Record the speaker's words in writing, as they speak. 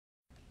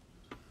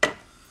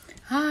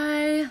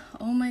Hi.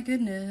 Oh my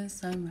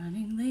goodness, I'm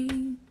running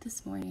late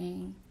this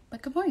morning.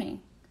 But good morning.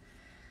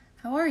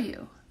 How are you?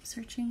 I'm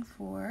searching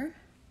for,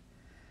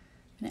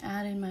 I'm gonna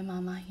add in my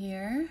mama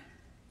here.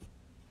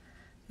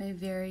 My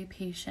very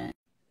patient.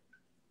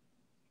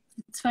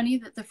 It's funny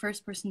that the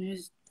first person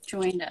who's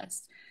joined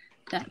us,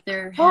 that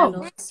their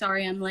handle is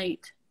sorry I'm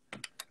late.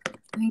 I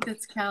think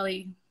that's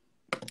Callie.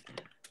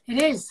 It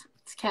is.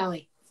 It's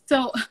Callie.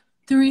 So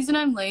the reason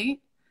I'm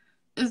late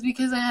is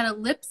because I had a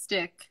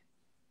lipstick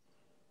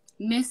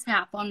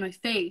mishap on my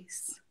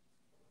face.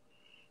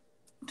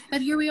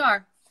 But here we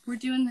are. We're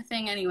doing the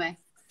thing anyway.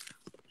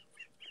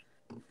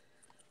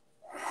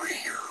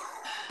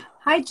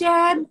 Hi,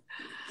 Jen.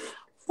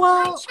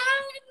 Well,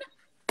 Hi,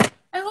 Jen.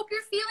 I hope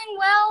you're feeling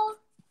well.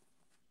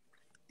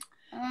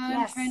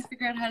 Yes. I'm trying to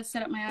figure out how to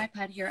set up my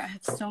iPad here. I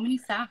have so many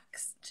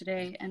facts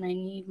today, and I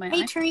need my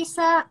Hey, iPad.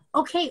 Teresa.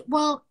 Okay,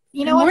 well,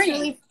 you know Good what's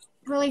morning.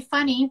 really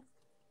funny?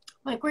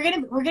 Like we're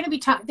gonna be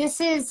talking. This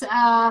is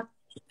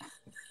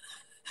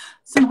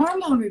some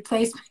hormone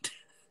replacement.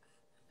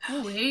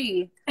 Oh,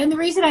 hey. And the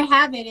reason I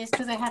have it is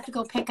because I have to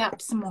go pick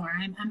up some more.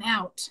 I'm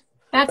out.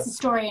 That's a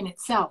story in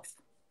itself.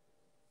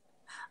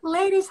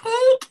 Ladies,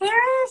 hey,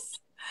 Karis.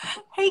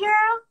 Hey,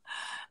 girl.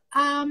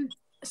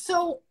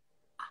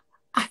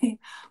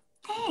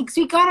 Thanks.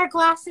 We got our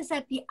glasses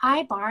at the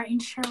iBar in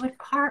Sherwood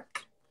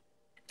Park.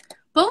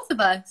 Both of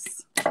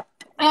us.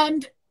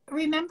 And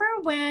remember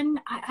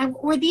when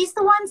were these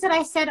the ones that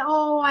I said,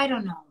 oh, I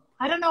don't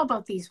know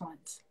about these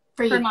ones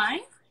for you? For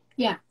mine?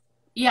 Yeah.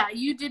 Yeah,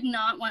 you did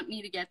not want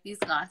me to get these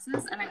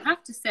glasses, and I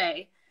have to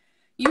say,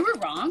 you were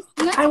wrong.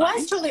 I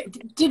was totally.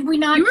 Did we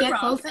not get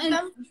wrong, both of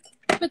them?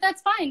 But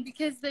that's fine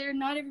because they're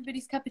not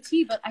everybody's cup of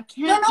tea. But I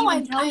can't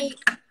even tell you.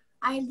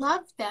 I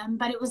loved them,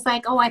 but it was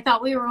like, oh, I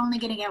thought we were only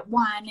going to get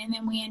one, and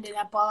then we ended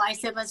up. Well, I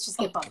said, let's just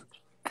get both.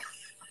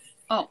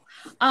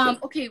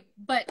 Okay,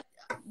 but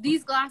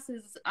these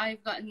glasses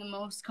I've gotten the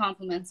most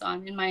compliments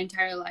on in my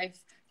entire life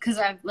because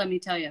let me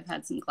tell you, I've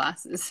had some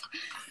glasses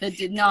that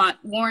did not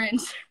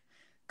warrant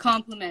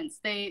compliments.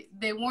 They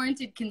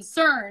warranted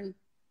concern.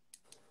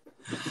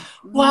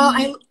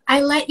 Well,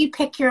 I let you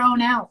pick your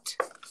own out.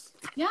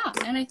 Yeah,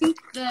 and I think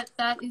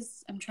that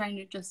is, I'm trying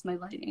to adjust my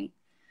lighting.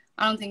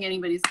 I don't think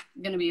anybody's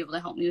going to be able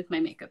to help me with my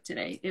makeup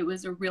today. It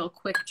was a real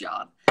quick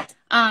job.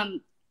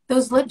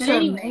 Those lips are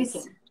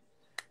amazing.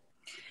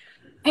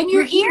 And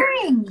your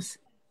earrings.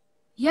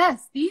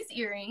 Yes, these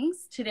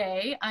earrings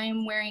today I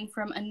am wearing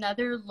from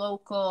another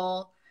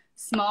local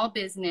small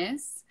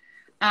business.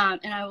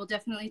 And I will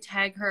definitely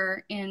tag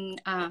her in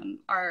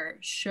our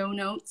show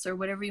notes or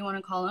whatever you want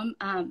to call them.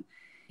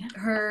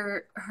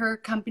 Her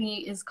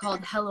company is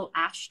called Hello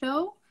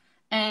Ashto,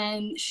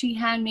 and she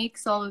hand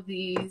makes all of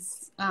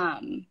these,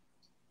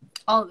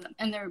 all of them,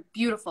 and they're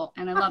beautiful,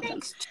 and I love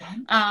them.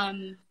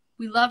 Jen.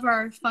 We love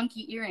our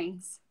funky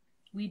earrings.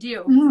 We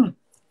do. Mm.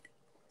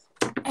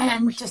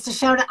 And just to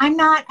show that I'm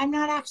not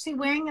actually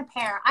wearing a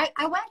pair. I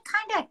went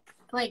kind of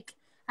like,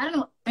 I don't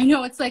know. I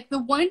know, it's like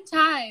the one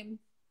time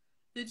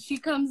that she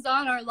comes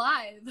on our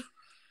live.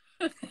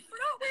 We're not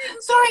wearing.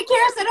 Sorry,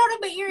 Karis, I don't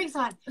have my earrings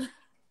on.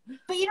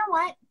 But you know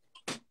what?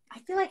 I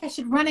feel like I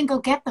should run and go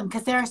get them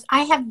because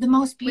I have the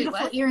most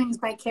beautiful earrings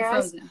by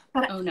Karis.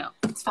 But oh no,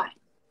 it's fine.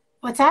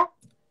 What's that?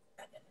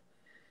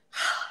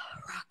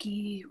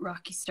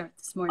 Rocky start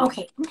this morning.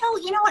 Okay. No,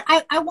 you know what?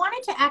 I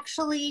wanted to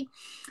actually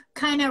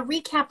kind of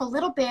recap a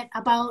little bit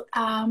about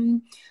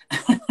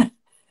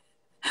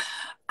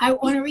I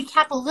want to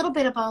recap a little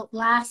bit about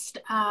last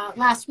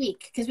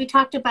week because we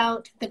talked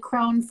about the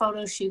crone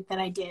photo shoot that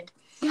I did.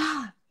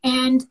 Yeah.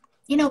 And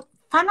you know,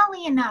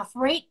 funnily enough,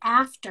 right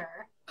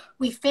after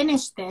we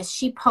finished this,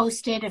 she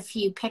posted a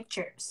few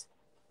pictures.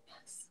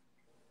 Yes.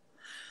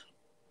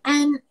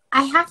 And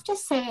I have to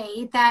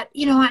say that,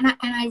 you know, and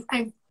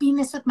I mean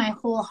this with my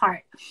whole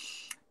heart,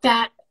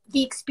 that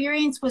the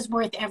experience was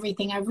worth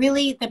everything.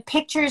 The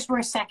pictures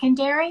were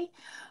secondary,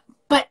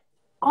 but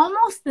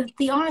almost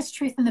the honest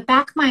truth in the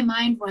back of my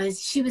mind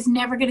was she was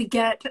never going to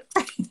get,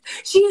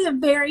 she's a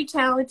very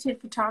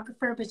talented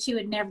photographer, but she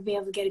would never be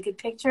able to get a good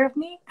picture of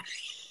me.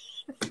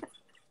 And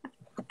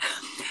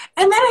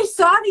then I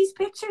saw these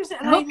pictures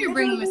and I hope you're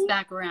bringing this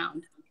back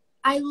around.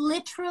 I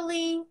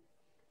literally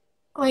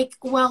like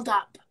welled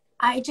up.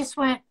 I just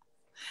went,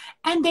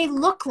 and they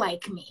look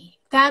like me.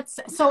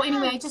 So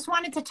anyway, I just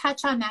wanted to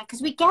touch on that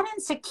because we get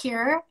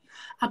insecure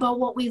about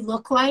what we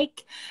look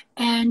like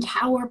and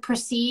how we're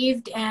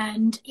perceived.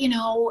 And, you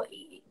know,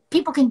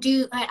 people can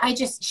do,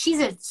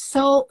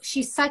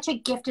 she's such a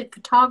gifted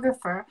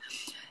photographer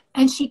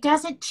and she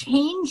doesn't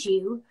change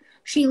you.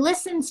 She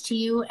listens to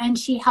you and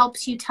she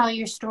helps you tell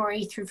your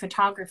story through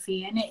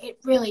photography. And it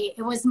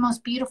was the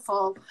most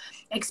beautiful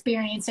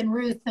experience. And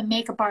Ruth, the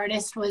makeup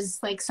artist, was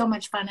like so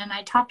much fun. And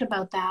I talked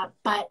about that,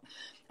 but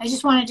I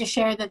just wanted to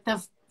share that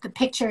the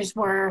pictures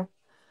were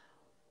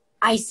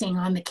icing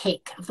on the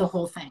cake of the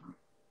whole thing.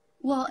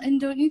 Well, and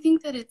don't you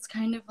think that it's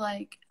kind of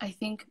like, I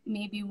think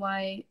maybe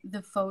why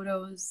the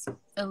photos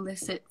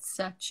elicit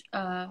such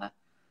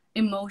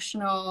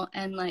emotional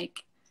and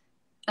like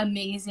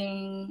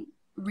amazing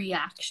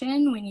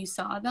reaction when you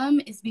saw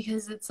them is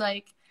because it's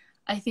like,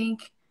 I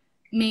think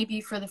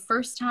maybe for the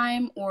first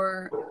time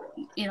or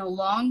in a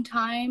long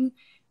time,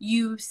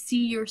 you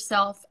see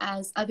yourself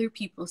as other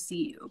people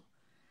see you,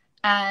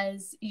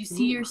 as you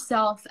see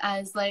yourself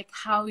as like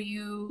how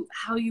you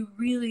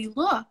really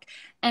look.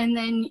 And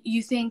then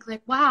you think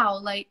like, wow,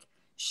 like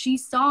she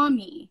saw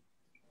me.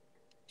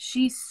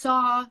 She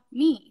saw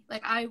me.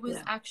 Like I was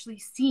actually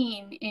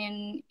seen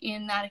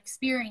in that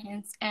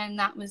experience, and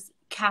that was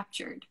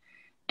captured.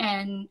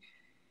 And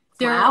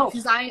there,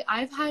 because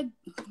I've had,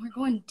 we're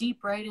going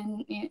deep right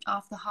in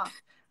off the hop.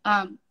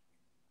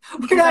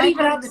 We're not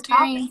even on the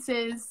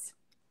experiences.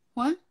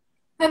 What?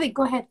 Nothing.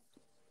 Go ahead.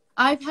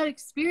 I've had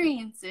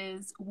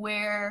experiences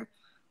where,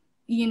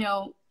 you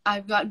know,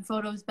 I've gotten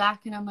photos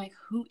back and I'm like,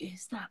 who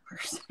is that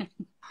person?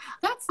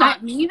 That's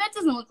not me. That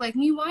doesn't look like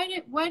me. Why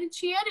did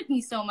she edit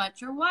me so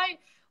much? Or why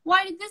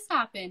did this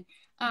happen?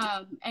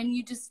 And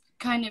you just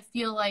kind of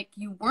feel like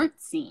you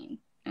weren't seen.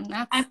 And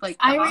that's like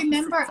I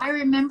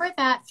remember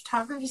that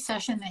photography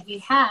session that you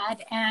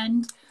had,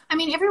 and I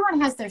mean everyone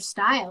has their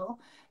style.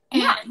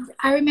 And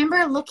I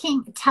remember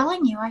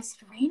telling you, I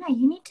said, Raina,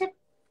 you need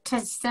to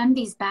send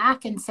these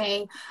back and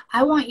say,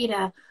 I want you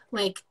to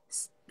like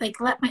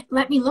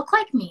let me look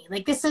like me.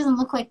 Like this doesn't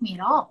look like me at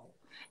all.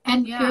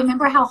 And you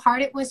remember how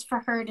hard it was for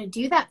her to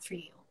do that for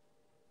you.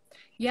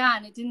 Yeah,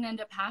 and it didn't end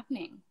up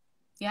happening.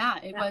 Yeah,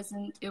 it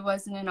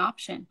wasn't an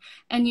option.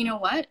 And you know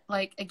what?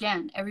 Like,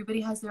 again,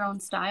 everybody has their own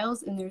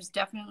styles, and there's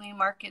definitely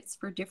markets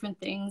for different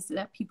things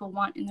that people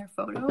want in their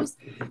photos.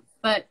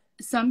 But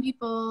some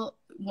people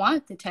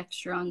want the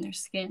texture on their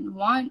skin,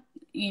 want,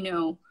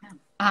 the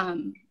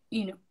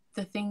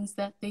things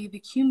that they've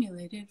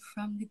accumulated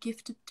from the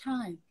gift of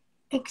time.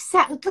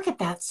 Exactly. Look at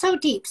that. So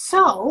deep.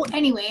 So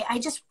anyway, I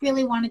just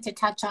really wanted to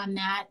touch on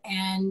that.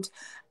 And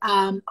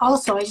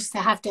also, I just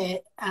have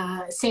to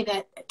say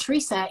that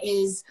Teresa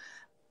is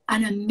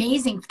an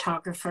amazing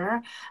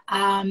photographer.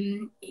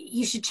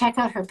 You should check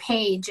out her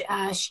page.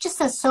 She just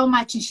does so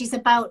much, and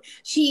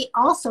she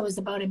also is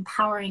about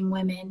empowering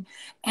women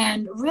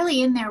and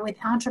really in there with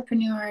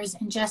entrepreneurs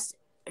and just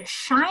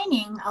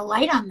shining a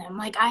light on them.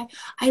 Like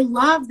I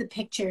love the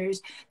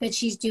pictures that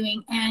she's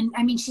doing. And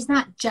I mean, she's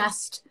not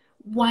just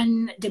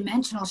one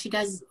dimensional. She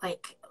does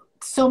like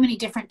so many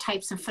different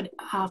types of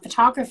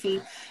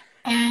photography.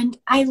 And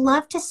I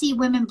love to see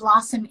women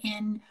blossom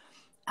in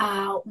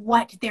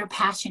what their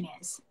passion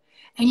is.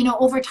 And,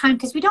 over time,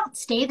 because we don't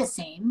stay the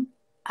same,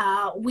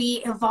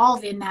 we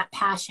evolve in that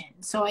passion.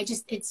 So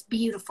it's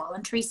beautiful.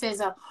 And Teresa is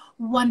a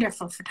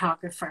wonderful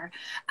photographer.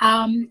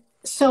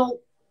 So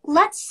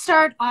let's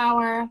start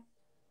our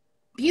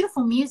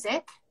beautiful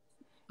music.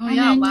 Oh, and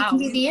yeah, then wow. you can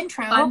do the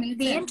intro. 5 minutes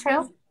the in.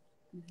 intro.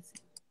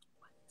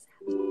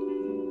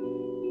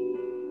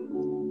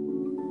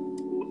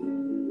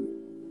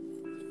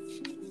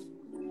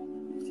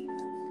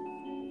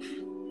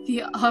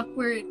 The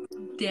awkward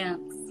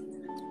dance.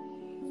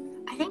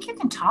 I think you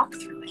can talk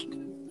through it.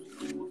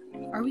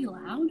 Are we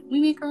loud? We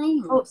make our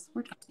own rules.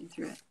 We're talking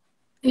through it.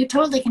 You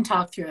totally can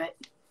talk through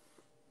it.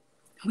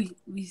 We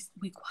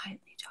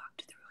quietly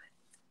talked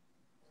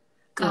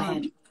Go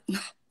ahead.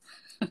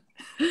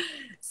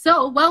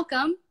 So,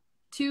 welcome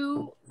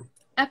to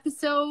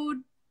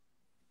episode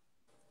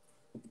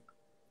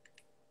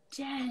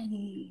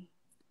Jen.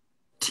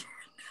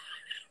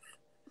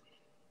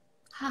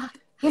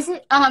 Is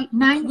it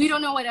 9? We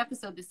don't know what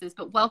episode this is,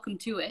 but welcome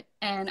to it.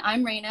 And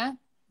I'm Raina.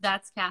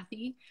 That's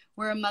Kathy.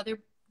 We're a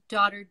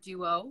mother-daughter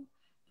duo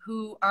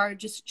who are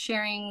just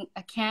sharing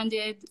a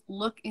candid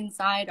look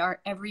inside our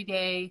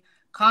everyday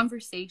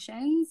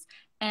conversations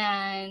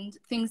and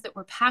things that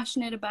we're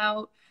passionate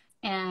about.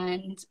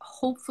 And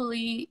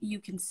hopefully you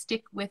can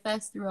stick with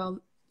us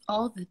through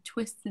all the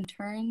twists and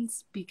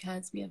turns,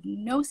 because we have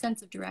no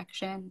sense of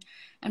direction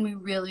and we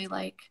really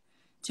like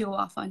to go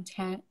off on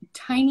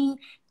tiny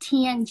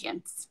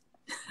tangents.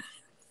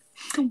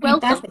 Welcome.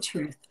 That's the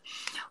truth.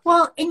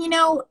 Well, and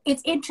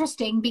it's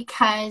interesting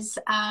because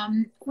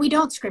we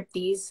don't script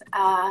these,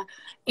 and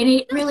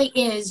it really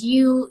is.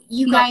 You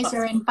guys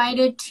are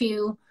invited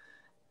to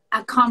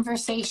a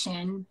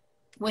conversation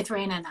with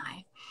Raina and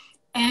I.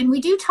 And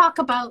we do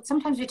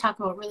sometimes we talk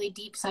about really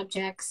deep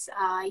subjects.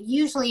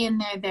 Usually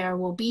in there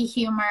will be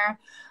humor.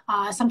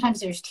 Sometimes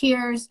there's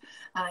tears.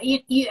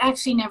 You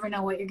actually never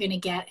know what you're going to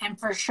get. And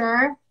for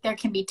sure, there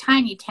can be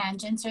tiny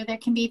tangents, or there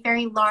can be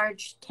very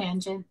large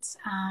tangents.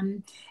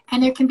 And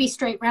there can be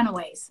straight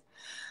runaways.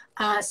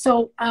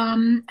 So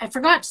I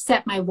forgot to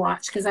set my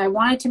watch because I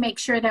wanted to make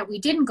sure that we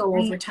didn't go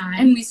over time.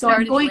 And we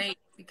started late.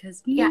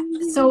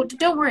 So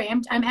don't worry,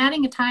 I'm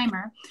adding a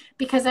timer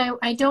because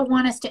I don't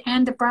want us to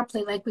end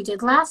abruptly like we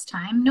did last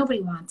time.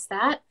 Nobody wants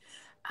that.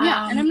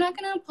 Yeah, and I'm not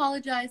going to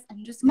apologize.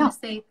 I'm just going to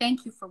say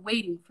thank you for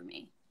waiting for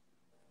me.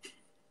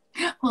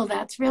 Well,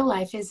 that's real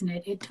life, isn't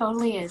it? It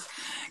totally is.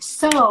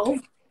 So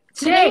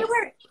today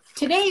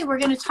we're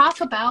going to talk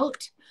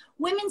about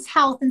women's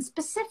health, and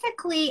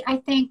specifically, I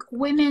think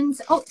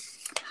women's. Oh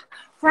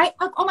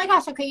my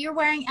gosh. Okay, you're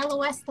wearing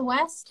LOS the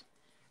West.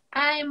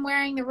 I am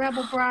wearing the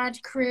Rebel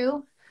Broad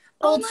Crew.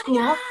 Oh Old my school.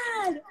 God.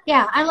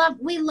 Yeah,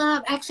 we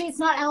love, actually, it's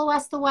not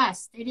LOS the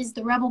West. It is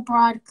the Rebel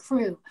Broad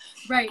crew.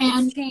 Right.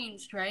 And It's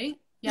changed, right?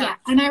 yeah.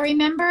 And I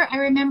remember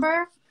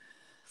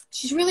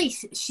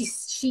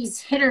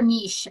she's hit her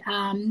niche.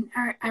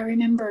 I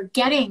remember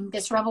getting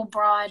this Rebel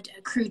Broad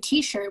crew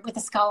t-shirt with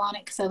a skull on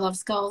it because I love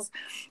skulls.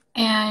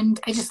 And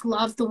I just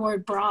love the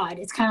word broad.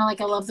 It's kind of like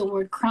I love the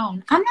word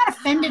crone. I'm not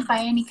offended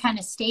by any kind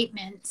of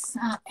statements.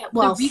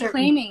 Well, the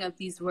reclaiming of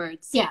these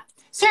words. Yeah,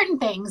 certain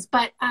things.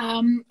 But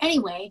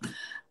anyway,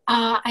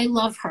 I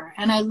love her,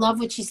 and I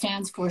love what she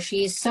stands for.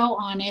 She is so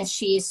honest.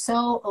 She is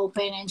so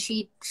open, and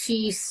she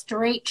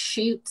straight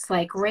shoots,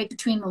 like right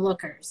between the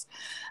lookers.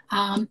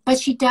 But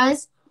she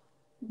does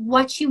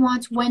what she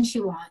wants when she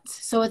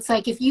wants. So it's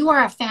like if you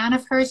are a fan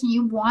of hers and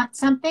you want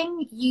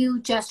something, you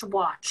just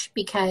watch,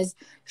 because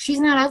she's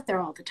not out there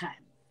all the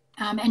time.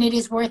 And it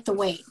is worth the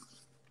wait.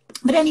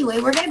 But anyway,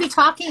 we're going to be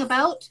talking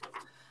about,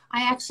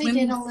 I actually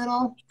did a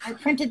little, I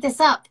printed this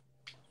up.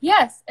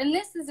 Yes, and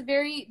this is a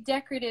very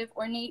decorative,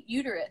 ornate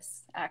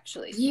uterus,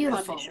 actually.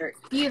 Beautiful. On my shirt.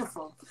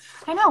 Beautiful.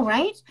 I know,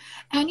 right?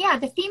 And yeah,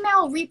 the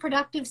female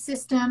reproductive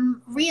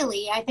system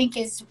really, I think,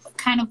 is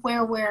kind of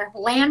where we're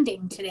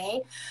landing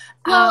today.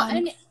 Well,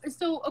 and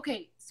so,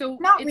 okay, so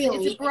not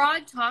really. It's a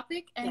broad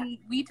topic, and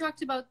we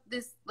talked about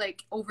this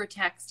like over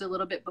text a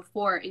little bit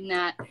before, in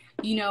that,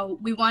 you know,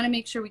 we want to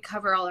make sure we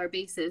cover all our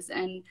bases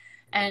and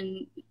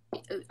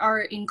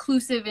are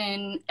inclusive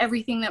in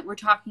everything that we're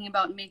talking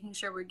about, and making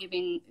sure we're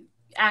giving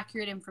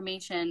accurate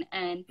information.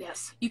 And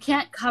yes, you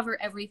can't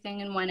cover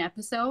everything in one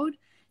episode.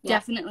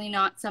 Definitely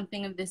not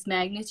something of this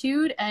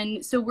magnitude.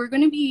 And so we're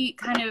going to be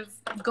kind of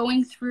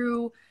going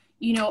through,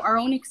 you know, our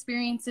own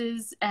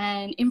experiences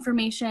and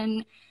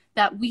information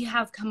that we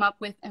have come up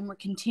with, and we're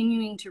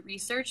continuing to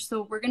research.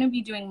 So we're going to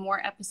be doing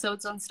more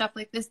episodes on stuff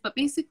like this, but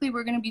basically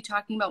we're going to be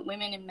talking about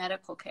women in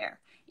medical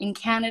care in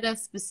Canada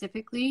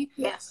specifically.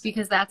 Yes,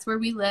 because that's where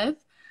we live.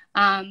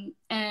 And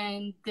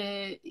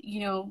the,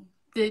 you know,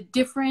 the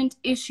different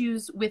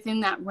issues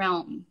within that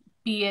realm,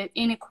 be it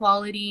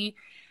inequality,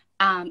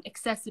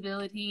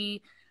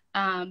 accessibility,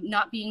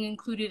 not being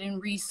included in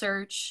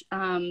research,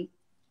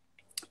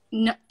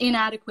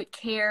 inadequate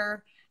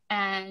care,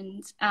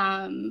 and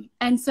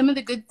some of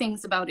the good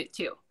things about it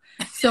too.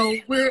 So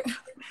we're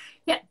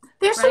yeah,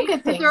 there's some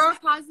good things. There are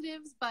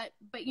positives, but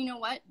you know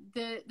what?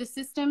 The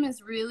system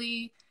is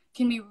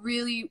can be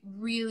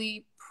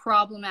really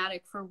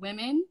problematic for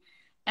women.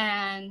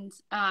 And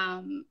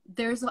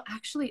there's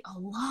actually a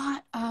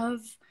lot of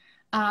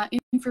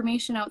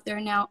information out there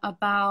now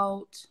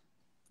about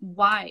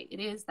why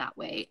it is that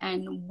way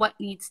and what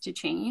needs to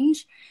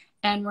change.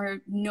 And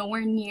we're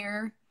nowhere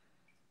near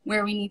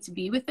where we need to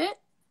be with it.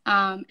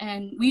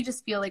 And we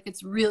just feel like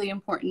it's really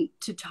important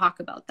to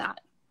talk about that.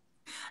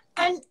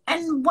 And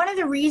one of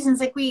the reasons,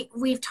 like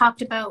we've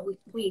talked about,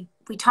 we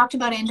talked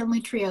about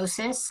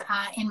endometriosis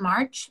in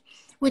March,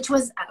 which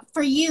was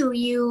for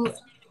you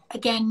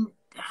again,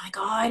 like,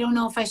 oh, I don't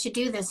know if I should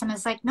do this. And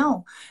it's like,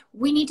 no,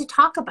 we need to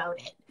talk about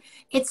it.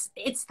 It's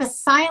the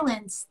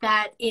silence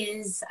that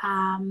is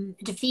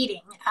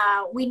defeating.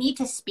 We need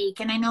to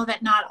speak. And I know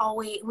that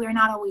we're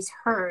not always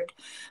heard,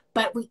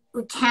 but we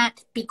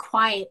can't be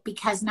quiet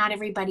because not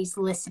everybody's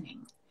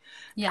listening.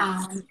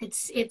 Yeah.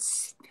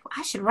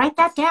 I should write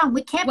that down.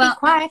 We can't be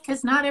quiet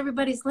because not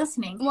everybody's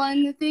listening. Well,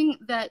 and the thing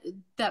that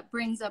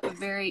brings up a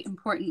very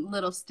important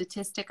little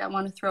statistic I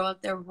want to throw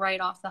out there right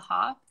off the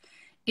hop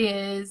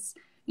is,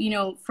 you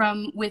know,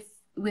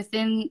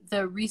 within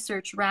the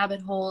research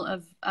rabbit hole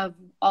of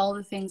all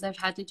the things I've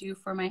had to do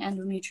for my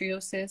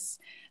endometriosis,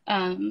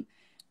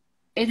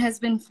 it has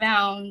been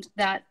found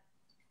that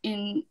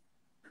in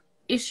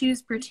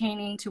issues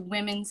pertaining to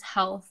women's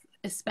health,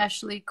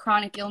 especially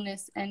chronic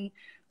illness and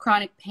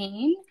chronic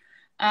pain,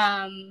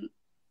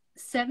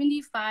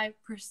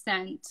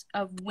 75%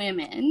 of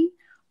women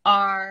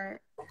are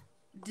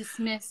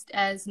dismissed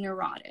as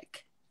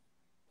neurotic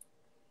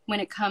when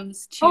it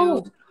comes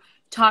to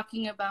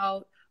talking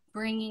about,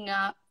 bringing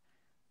up,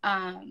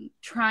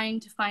 trying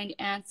to find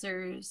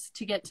answers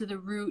to get to the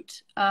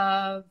root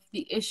of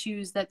the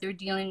issues that they're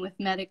dealing with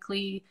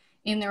medically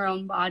in their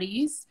own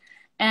bodies.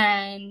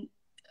 And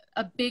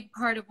a big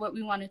part of what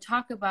we want to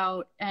talk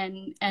about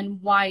and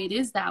why it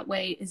is that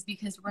way is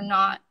because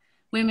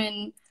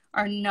women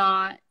are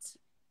not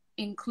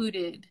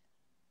included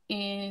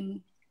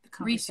in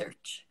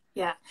research.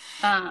 Yeah.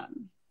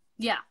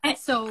 Yeah.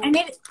 So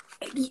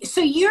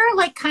you're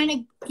like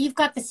you've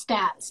got the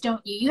stats,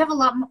 don't you? You have a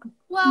lot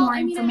more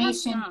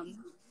information.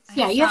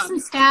 You have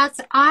some stats.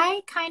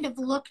 I kind of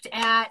looked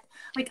at,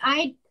 like,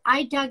 I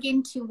dug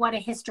into what a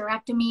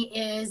hysterectomy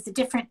is, the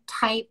different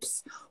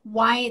types,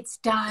 why it's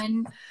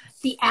done,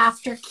 the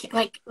after,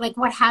 like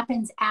what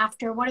happens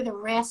after, what are the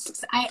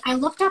risks. I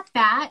looked up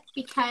that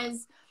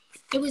because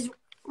it was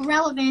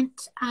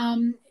relevant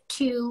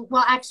to,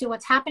 well, actually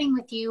what's happening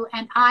with you.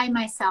 And I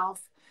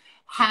myself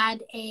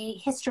had a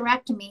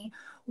hysterectomy,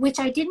 which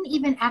I didn't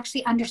even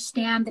actually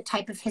understand the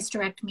type of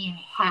hysterectomy I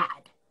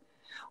had.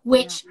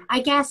 which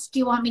I guess, do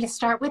you want me to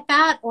start with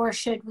that, or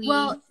should we?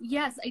 Well,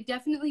 yes, I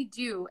definitely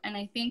do. And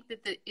I think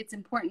that it's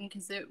important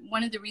because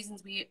one of the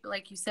reasons we,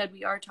 like you said,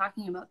 we are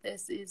talking about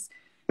this is,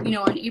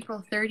 on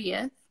April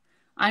 30th,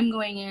 I'm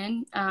going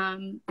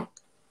in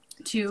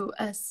to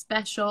a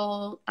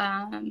special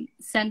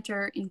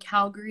center in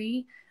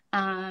Calgary,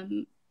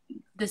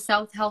 the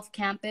South Health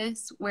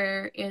Campus,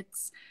 where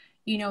it's,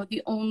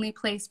 the only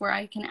place where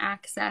I can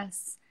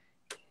access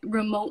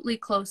remotely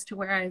close to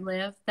where I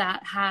live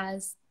that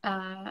has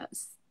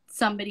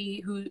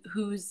somebody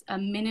who's a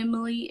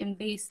minimally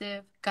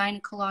invasive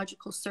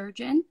gynecological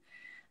surgeon,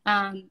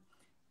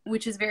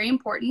 which is very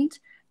important.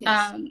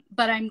 Yes.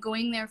 But I'm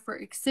going there for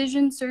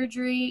excision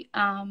surgery,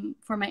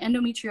 for my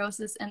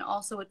endometriosis, and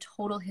also a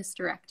total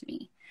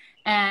hysterectomy.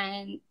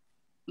 And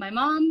my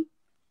mom,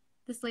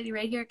 this lady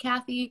right here,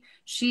 Kathy,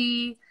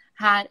 she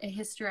had a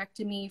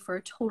hysterectomy for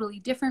a totally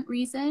different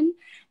reason.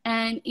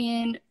 And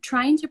in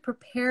trying to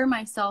prepare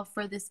myself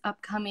for this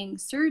upcoming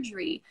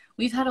surgery,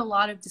 we've had a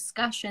lot of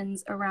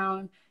discussions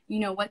around,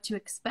 what to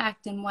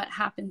expect and what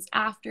happens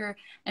after.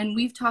 And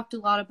we've talked a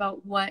lot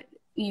about what,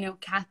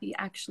 Kathy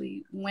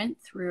actually went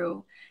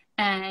through,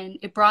 and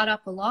it brought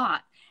up a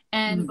lot.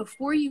 And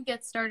before you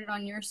get started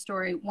on your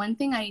story, one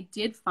thing I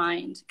did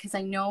find, because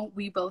I know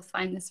we both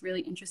find this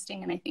really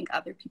interesting, and I think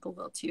other people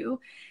will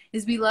too,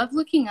 is we love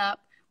looking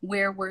up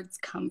where words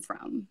come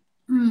from.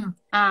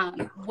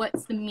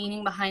 What's the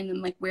meaning behind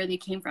them, like where they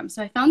came from.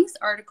 So I found this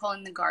article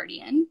in The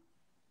Guardian,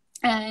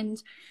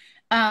 and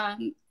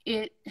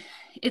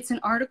it's an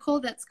article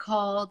that's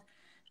called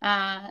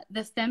The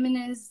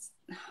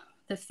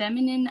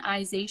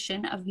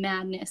Feminization of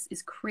Madness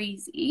is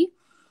Crazy.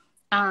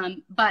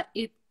 But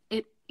it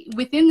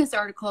within this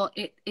article,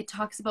 it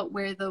talks about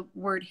where the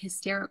word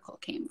hysterical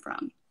came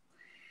from.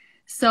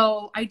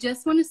 So I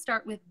just want to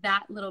start with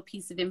that little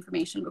piece of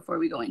information before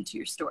we go into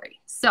your story.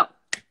 So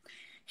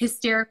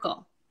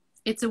hysterical,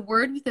 it's a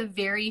word with a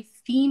very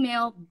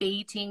female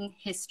baiting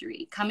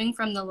history, coming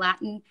from the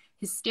Latin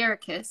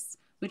hystericus,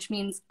 which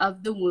means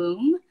of the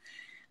womb.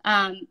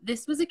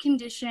 This was a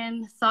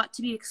condition thought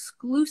to be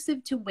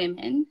exclusive to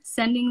women,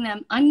 sending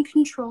them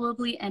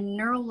uncontrollably and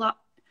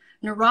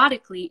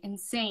neurotically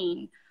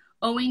insane,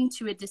 owing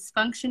to a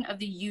dysfunction of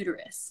the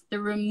uterus, the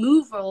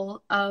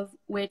removal of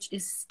which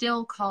is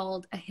still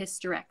called a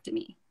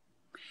hysterectomy.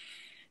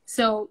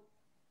 So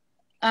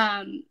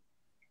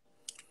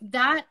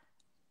that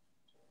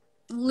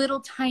little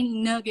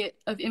tiny nugget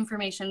of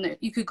information,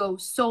 that you could go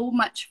so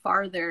much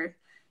farther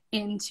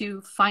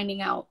into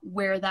finding out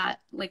where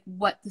that, like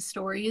what the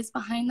story is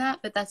behind that,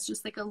 but that's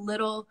just like a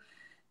little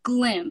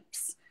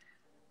glimpse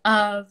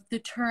of the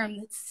term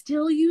that's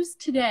still used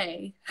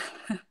today.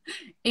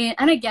 And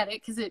I get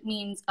it because it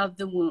means of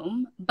the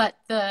womb, but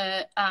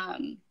the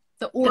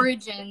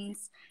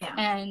origins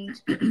and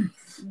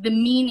the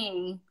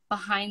meaning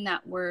behind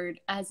that word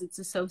as it's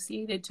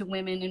associated to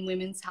women and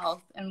women's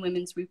health and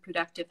women's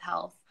reproductive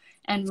health,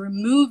 and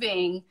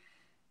removing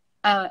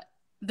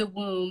the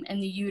womb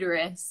and the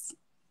uterus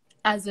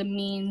as a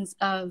means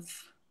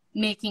of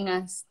making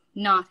us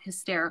not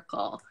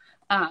hysterical,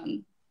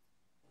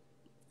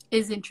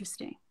 is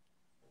interesting.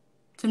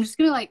 So I'm just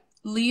going to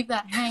leave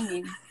that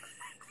hanging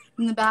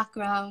in the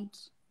background.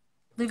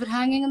 Leave it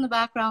hanging in the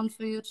background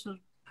for you to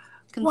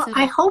consider. Well,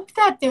 I hope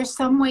that there's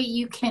some way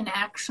you can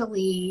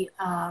actually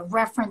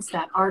reference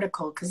that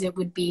article, because it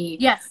would be...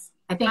 Yes,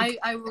 I think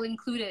I will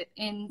include it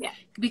in,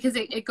 because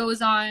it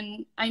goes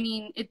on. I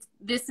mean,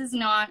 this is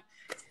not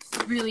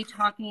really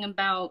talking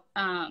about...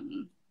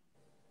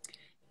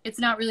 it's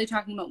not really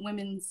talking about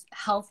women's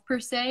health per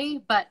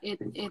se, but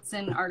it's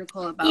an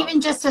article about...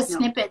 Even just a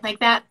snippet like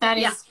that,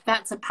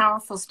 that's a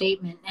powerful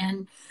statement.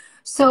 And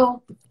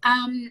so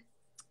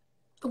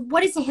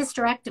what is a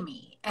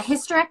hysterectomy? A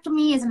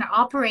hysterectomy is an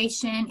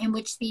operation in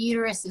which the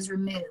uterus is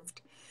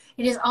removed.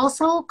 It is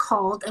also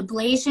called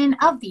ablation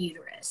of the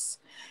uterus.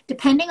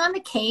 Depending on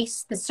the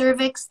case, the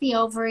cervix, the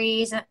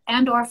ovaries,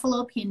 and or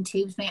fallopian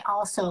tubes may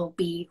also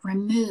be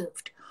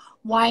removed.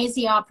 Why is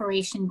the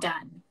operation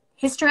done?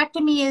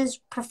 Hysterectomy is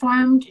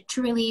performed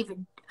to relieve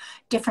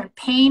different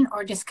pain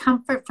or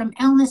discomfort from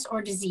illness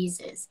or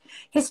diseases.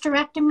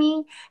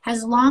 Hysterectomy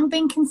has long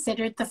been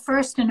considered the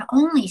first and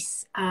only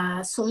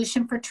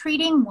solution for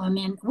treating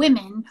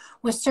women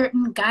with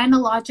certain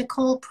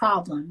gynecological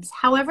problems.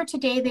 However,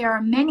 today there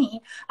are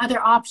many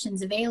other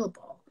options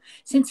available.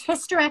 Since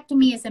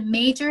hysterectomy is a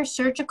major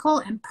surgical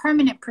and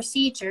permanent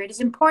procedure, it is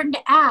important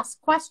to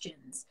ask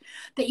questions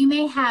that you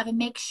may have and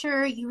make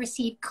sure you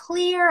receive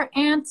clear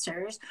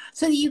answers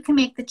so that you can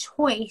make the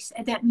choice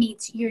that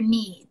meets your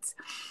needs.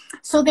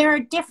 So there are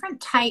different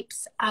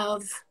types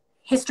of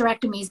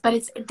hysterectomies, but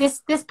it's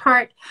this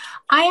part,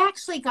 I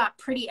actually got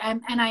pretty,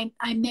 and I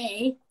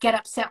may get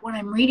upset when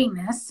I'm reading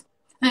this.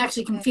 I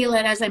actually can feel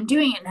it as I'm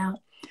doing it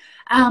now.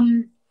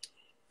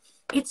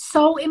 It's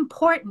so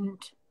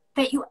important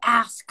that you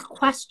ask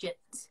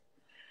questions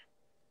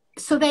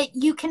so that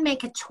you can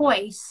make a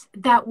choice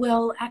that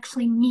will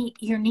actually meet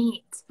your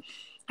needs.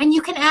 And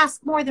you can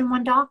ask more than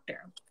one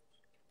doctor.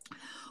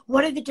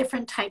 what are the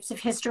different types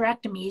of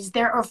hysterectomies?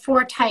 There are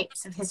 4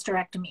 types of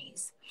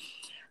hysterectomies.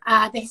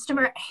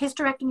 The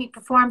hysterectomy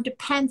performed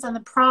depends on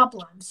the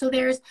problem. So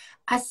there's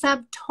a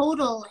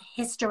subtotal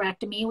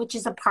hysterectomy, which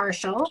is a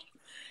partial.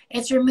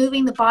 It's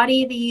removing the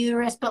body of the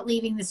uterus, but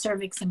leaving the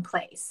cervix in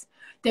place.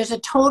 There's a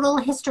total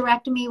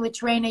hysterectomy,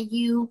 which Raina,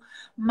 you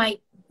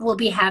will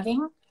be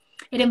having.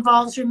 It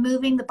involves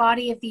removing the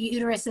body of the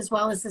uterus as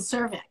well as the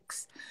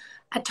cervix.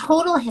 A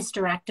total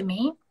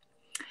hysterectomy,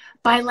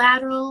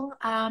 bilateral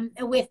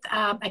with,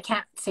 I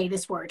can't say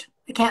this word.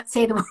 I can't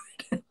say the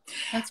word.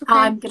 That's okay.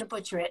 I'm going to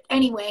butcher it.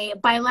 Anyway,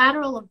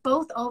 bilateral of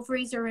both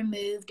ovaries are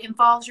removed,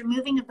 involves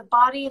removing of the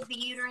body of the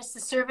uterus,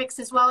 the cervix,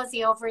 as well as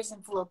the ovaries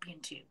and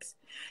fallopian tubes.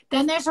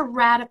 Then there's a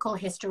radical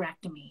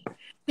hysterectomy.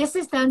 This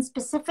is done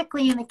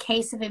specifically in the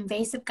case of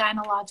invasive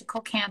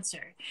gynecological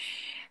cancer.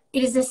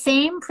 It is the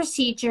same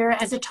procedure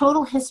as a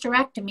total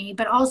hysterectomy,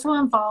 but also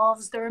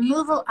involves the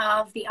removal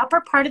of the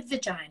upper part of the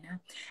vagina,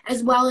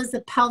 as well as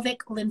the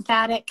pelvic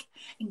lymphatic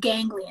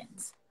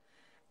ganglions.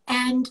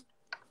 And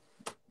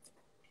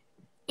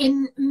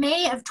in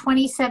May of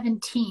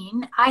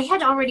 2017, I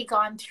had already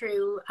gone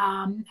through,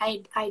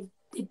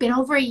 it'd been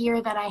over a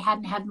year that I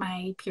hadn't had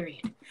my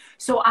period.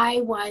 So I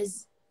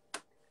was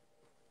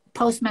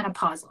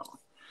postmenopausal.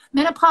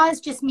 Menopause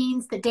just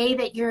means the day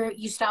that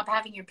you stop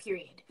having your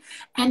period.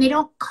 And they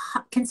don't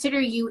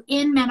consider you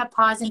in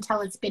menopause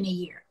until it's been a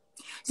year.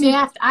 So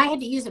I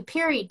had to use a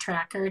period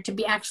tracker to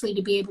be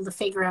able to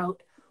figure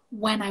out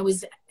when I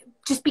was,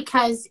 just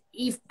because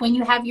when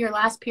you have your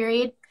last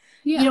period,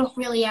 you don't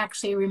really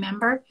actually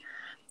remember.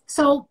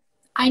 So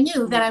I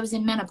knew that I was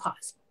in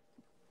menopause.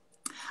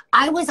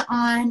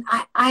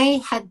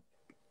 I had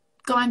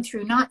gone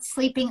through not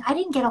sleeping. I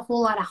didn't get a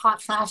whole lot of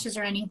hot flashes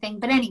or anything.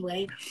 But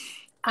anyway,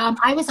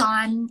 I was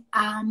on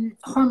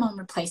hormone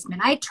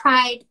replacement. I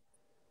tried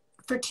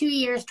for 2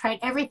 years, tried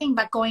everything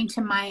but going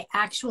to my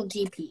actual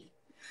GP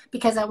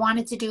because I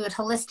wanted to do it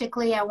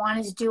holistically. I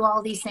wanted to do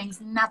all these things.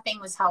 Nothing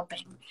was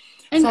helping.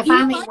 And so I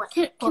finally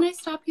can I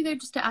stop you there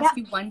just to ask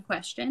you one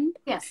question?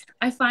 Yes.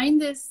 I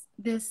find this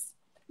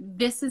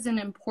is an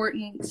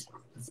important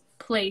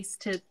place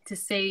to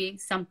say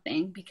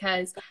something,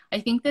 because I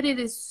think that it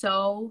is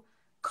so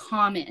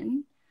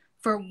common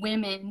for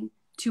women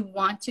to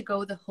want to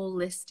go the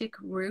holistic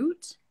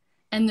route.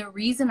 And the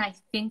reason I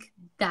think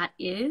that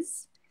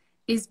is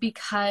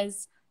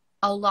because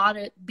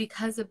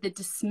because of the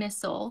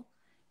dismissal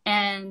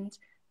and,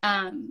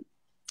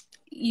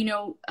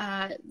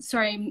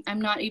 sorry,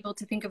 I'm not able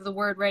to think of the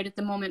word right at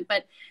the moment,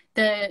 but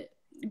the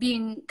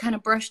being kind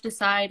of brushed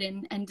aside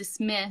and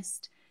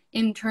dismissed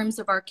in terms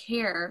of our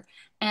care.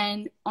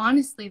 And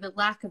honestly, the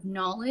lack of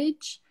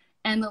knowledge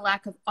and the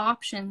lack of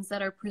options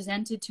that are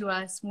presented to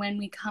us when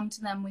we come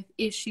to them with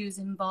issues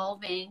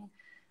involving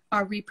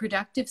our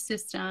reproductive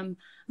system.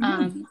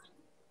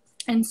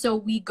 And so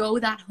we go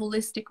that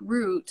holistic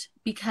route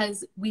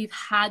because we've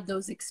had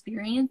those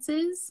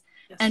experiences.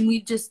 Yes. And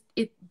we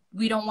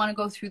don't want to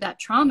go through that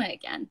trauma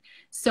again.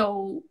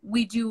 So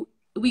we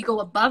go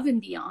above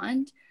and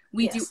beyond.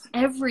 We do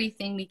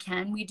everything we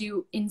can. We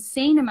do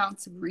insane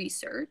amounts of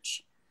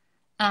research.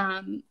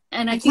 And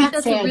I think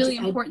that's a really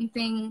important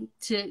thing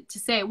to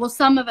say. Well,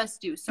 some of us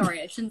do.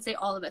 Sorry, I shouldn't say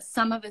all of us.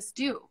 Some of us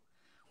do.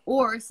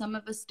 Or some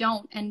of us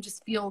don't and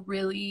just feel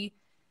really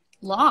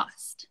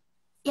lost.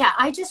 Yeah,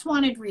 I just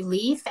wanted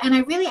relief. And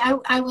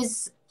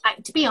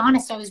to be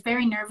honest, I was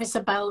very nervous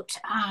about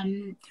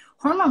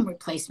hormone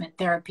replacement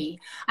therapy.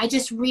 I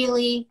just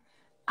was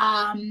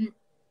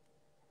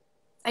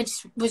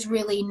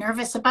really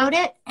nervous about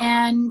it,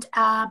 and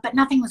but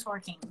nothing was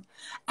working.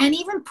 And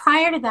even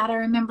prior to that, I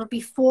remember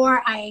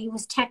before I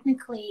was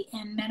technically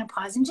in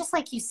menopause, and just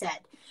like you said,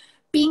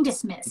 being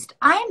dismissed.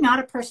 I am not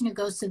a person who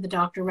goes to the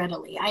doctor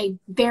readily. I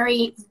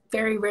very,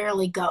 very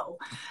rarely go.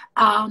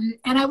 And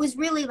I was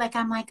really like,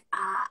 am I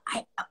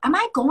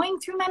going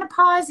through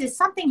menopause? Is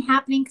something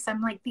happening? Because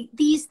I'm like,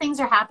 these things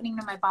are happening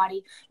to my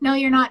body. No,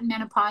 you're not in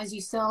menopause. You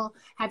still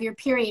have your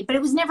period. But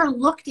it was never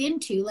looked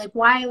into, like,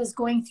 why I was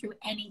going through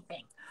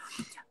anything.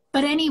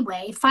 But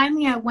anyway,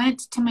 finally I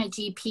went to my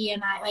GP,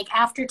 and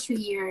after 2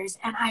 years,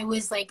 and I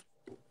was like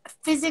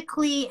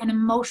physically and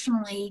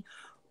emotionally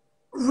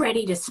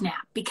ready to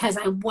snap because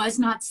I was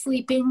not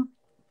sleeping.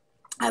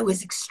 I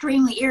was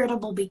extremely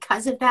irritable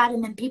because of that.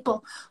 And then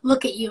people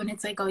look at you and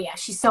it's like, oh yeah,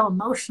 she's so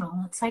emotional.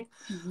 It's like,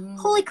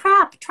 holy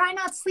crap, try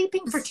not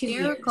sleeping for 2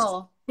 years.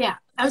 Yeah,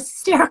 I was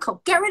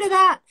hysterical. Get rid of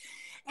that.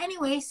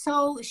 Anyway,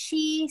 so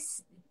she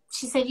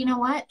said, you know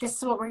what, this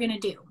is what we're going to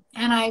do.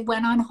 And I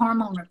went on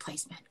hormone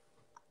replacement.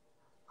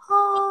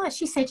 Oh,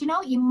 she said,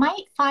 you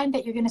might find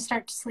that you're going to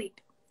start to sleep.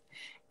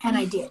 And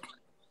I did.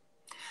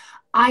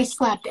 I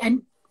slept,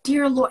 and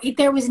dear Lord,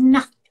 there was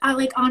nothing.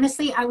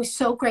 Honestly, I was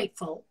so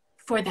grateful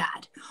for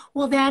that.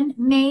 Well, then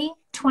May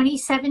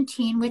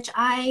 2017, which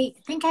I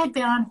think I had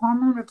been on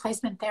hormone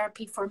replacement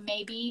therapy for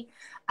maybe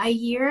a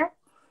year,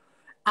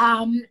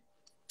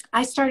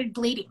 I started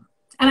bleeding.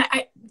 And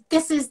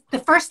this is the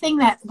first thing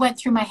that went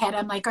through my head.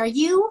 I'm like, are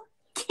you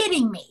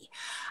kidding me?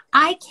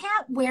 I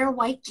can't wear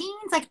white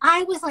jeans. Like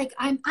I was like,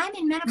 I'm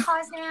in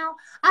menopause now.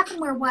 I can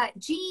wear white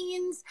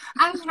jeans.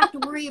 I don't have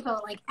to worry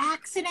about like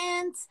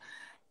accidents.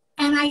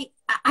 And I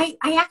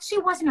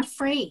actually wasn't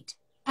afraid.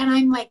 And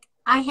I'm like,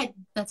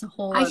 that's a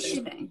whole other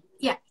thing.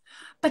 Yeah.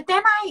 But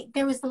then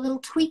there was a little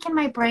tweak in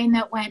my brain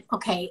that went,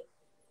 okay,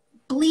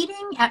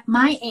 bleeding at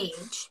my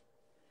age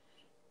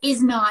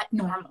is not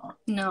normal.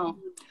 No.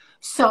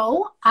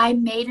 So I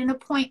made an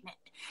appointment.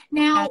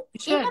 Now,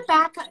 in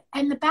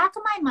the back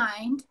of my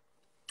mind,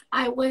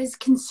 I was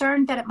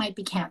concerned that it might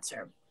be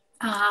cancer.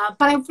 But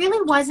I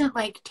really wasn't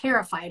like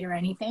terrified or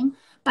anything.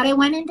 But I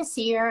went in to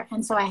see her,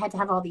 and so I had to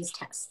have all these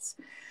tests.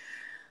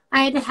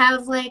 I had to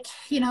have like,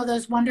 you know,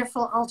 those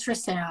wonderful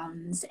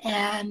ultrasounds.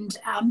 And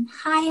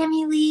hi,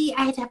 Emily.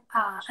 I had to have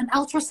an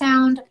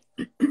ultrasound.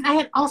 I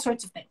had all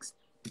sorts of things.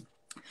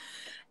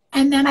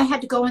 And then I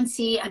had to go and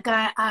see a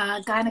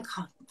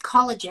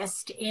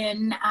gynecologist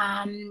in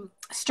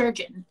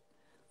Sturgeon.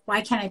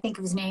 Why can't I think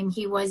of his name?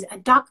 He was a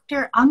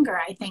Dr. Unger,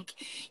 I think.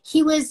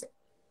 He was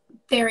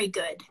very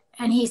good.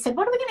 And he said,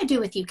 what are we going to do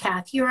with you,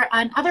 Kath? You're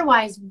an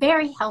otherwise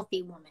very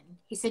healthy woman.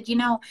 He said, you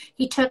know,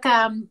 he took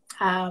a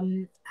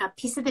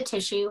piece of the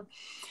tissue.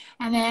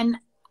 And then,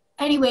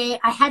 anyway,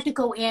 I had to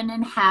go in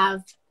and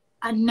have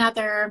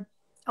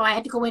I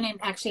had to go in and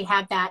actually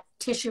have that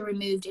tissue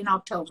removed in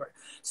October.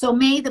 So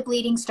May, the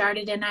bleeding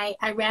started, and I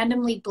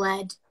randomly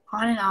bled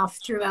on and off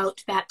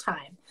throughout that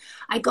time.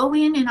 I go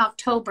in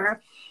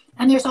October,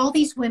 and there's all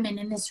these women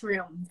in this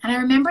room. And I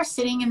remember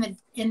sitting in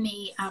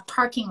the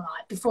parking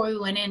lot before we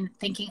went in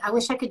thinking, I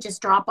wish I could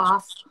just drop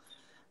off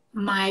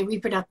my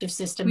reproductive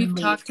system. We've and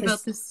leave, talked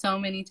about this so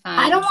many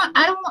times.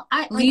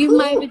 Leave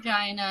my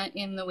vagina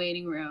in the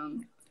waiting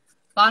room.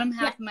 Bottom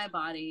half of my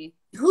body.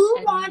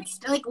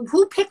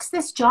 Who picks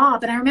this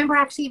job? And I remember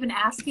actually even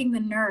asking the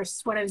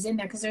nurse when I was in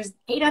there, because there's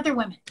 8 other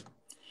women.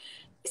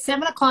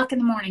 7 o'clock in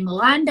the morning,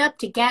 lined up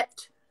to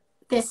get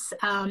this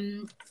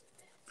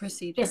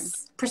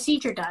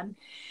procedure done.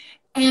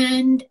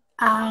 And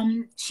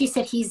she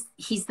said,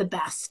 he's the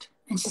best.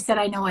 And she said,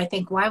 I know, I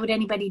think, why would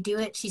anybody do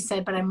it? She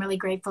said, but I'm really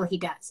grateful he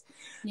does.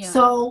 Yeah.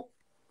 So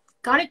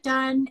got it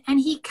done. And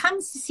he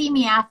comes to see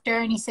me after,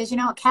 and he says, you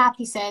know what, Kath,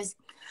 he says,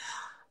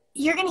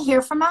 you're going to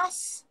hear from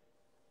us,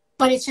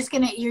 but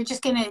you're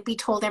just going to be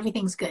told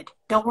everything's good.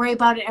 Don't worry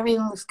about it.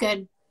 Everything looks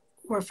good.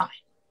 We're fine.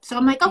 So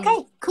I'm like,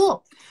 okay,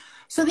 cool.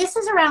 So this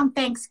is around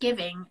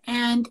Thanksgiving,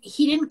 and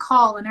he didn't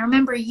call. And I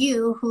remember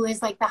you, who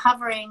is like the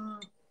hovering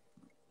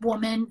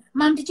woman.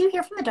 Mom, did you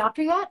hear from the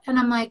doctor yet? And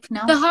I'm like,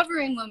 no. The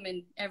hovering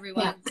woman,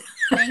 everyone. Yeah.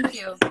 Thank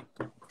you.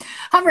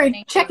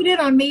 Hovering, checking in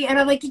on me. And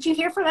I'm like, did you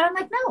hear from it? I'm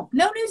like,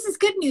 no news is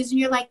good news. And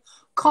you're like,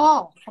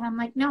 call. And I'm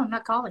like, no, I'm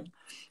not calling.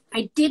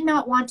 I did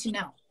not want to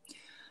know.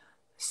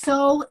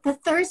 So the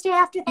Thursday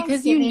after Thanksgiving.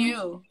 Because you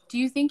knew. Do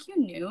you think you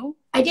knew?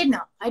 I did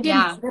know. I did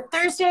know. The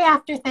Thursday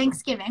after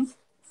Thanksgiving,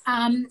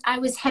 I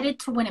was headed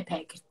to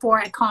Winnipeg for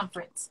a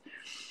conference.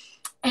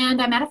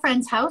 And I'm at a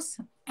friend's house,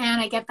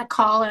 and I get the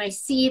call, and I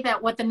see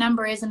that what the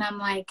number is, and I'm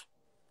like,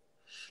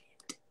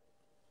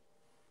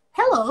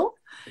 hello.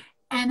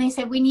 And they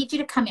said, we need you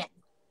to come in.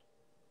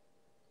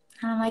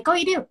 And I'm like, oh,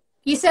 you do?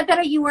 You said that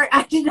I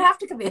didn't have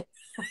to come in.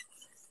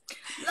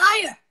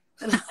 Liar.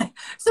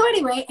 So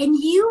anyway, and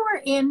you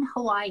were in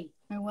Hawaii.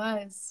 I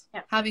was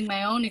having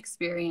my own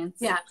experience.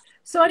 Yeah.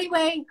 So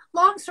anyway,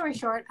 long story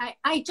short,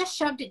 I just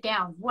shoved it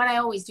down. What I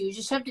always do,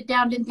 just shoved it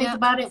down, didn't think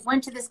about it,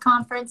 went to this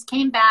conference,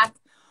 came back,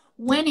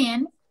 went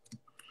in,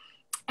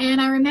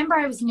 and I remember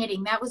I was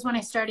knitting. That was when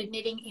I started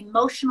knitting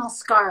emotional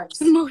scarves.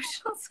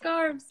 Emotional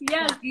scarves.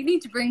 Yes, you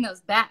need to bring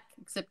those back.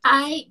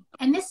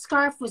 And this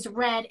scarf was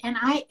red, and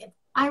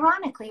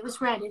ironically, it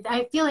was red.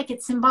 I feel like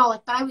it's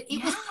symbolic, but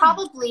it was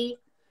probably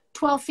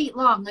 12 feet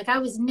long. Like I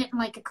was knitting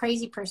like a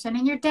crazy person.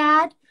 And your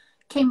dad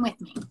came with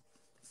me.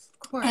 Of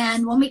course.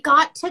 And when we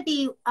got to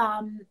the,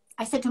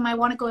 I said to him, I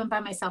want to go in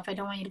by myself. I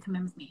don't want you to come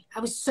in with me. I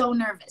was so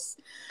nervous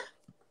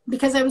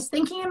because I was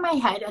thinking in my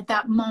head at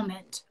that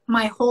moment,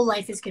 my whole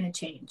life is going to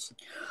change.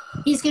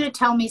 He's going to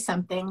tell me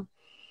something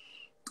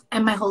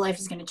and my whole life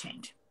is going to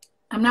change.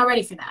 I'm not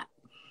ready for that.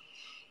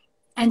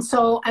 And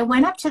so I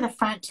went up to the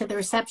front to the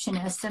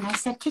receptionist and I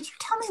said, could you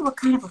tell me what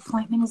kind of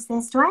appointment is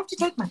this? Do I have to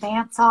take my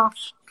pants off?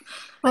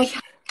 Like,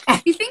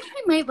 you think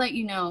I might let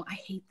you know? I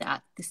hate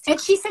that. And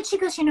she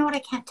goes, you know what? I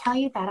can't tell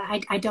you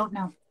that. I don't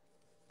know.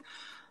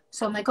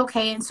 So I'm like,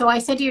 okay. And so I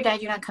said to your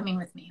dad, you're not coming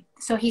with me.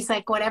 So he's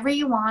like, whatever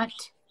you want.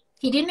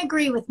 He didn't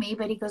agree with me,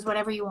 but he goes,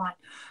 whatever you want.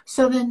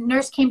 So the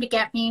nurse came to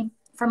get me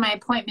for my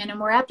appointment and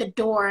we're at the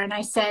door. And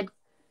I said,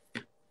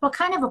 what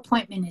kind of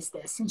appointment is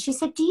this? And she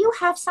said, do you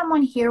have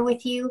someone here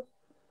with you?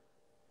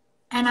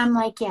 And I'm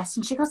like, yes.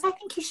 And she goes, I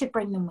think you should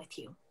bring them with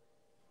you.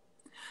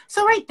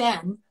 So right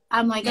then,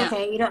 I'm like,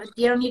 okay, you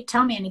don't need to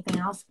tell me anything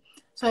else.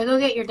 So I go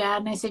get your dad,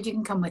 and I said, you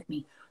can come with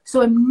me.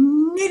 So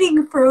I'm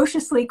knitting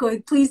ferociously,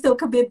 going, please don't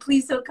come in,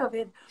 please don't come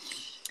in.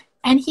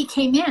 And he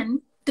came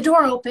in, the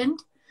door opened,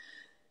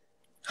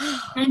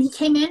 and he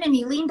came in and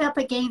he leaned up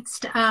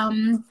against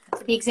the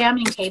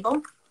examining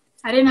table.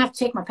 I didn't have to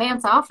take my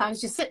pants off. I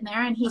was just sitting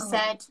there, and he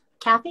said,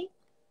 Kathy,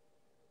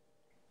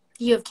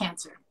 you have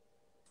cancer.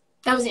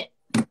 That was it.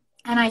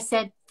 And I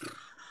said,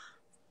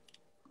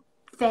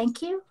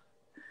 thank you.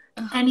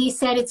 And he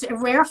said, it's a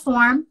rare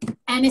form.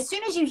 And as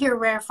soon as you hear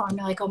rare form,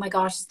 you're like, oh my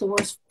gosh, it's the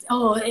worst.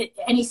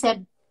 And he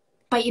said,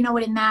 but you know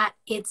what, in that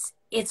it's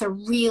a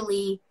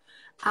really,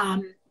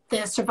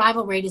 the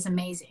survival rate is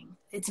amazing.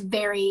 It's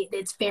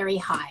very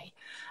high.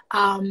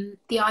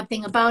 The odd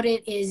thing about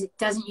it is it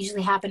doesn't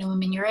usually happen in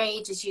women your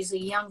age. It's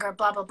usually younger,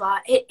 blah, blah, blah.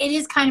 It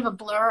is kind of a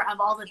blur of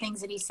all the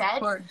things that he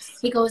said.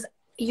 He goes,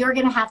 you're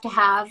going to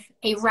have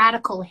a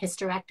radical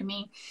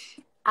hysterectomy.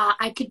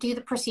 I could do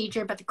the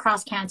procedure, but the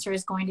cross cancer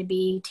is going to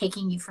be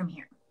taking you from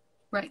here.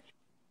 Right.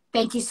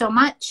 Thank you so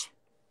much.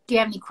 Do you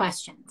have any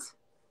questions?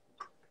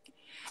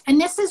 And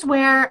this is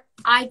where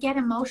I get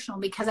emotional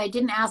because I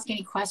didn't ask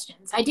any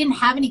questions. I didn't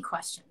have any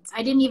questions.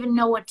 I didn't even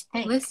know what to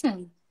think.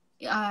 Listen,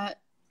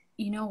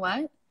 you know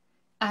what?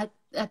 At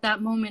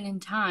that moment in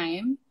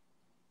time,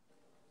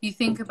 you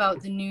think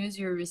about the news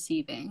you're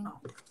receiving.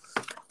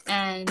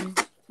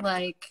 And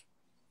like,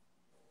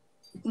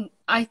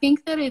 I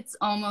think that it's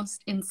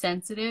almost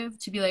insensitive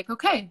to be like,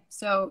 okay,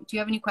 so do you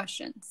have any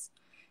questions?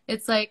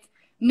 It's like,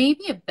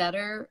 maybe a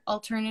better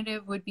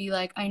alternative would be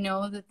like, I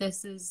know that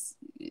this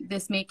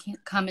may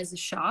come as a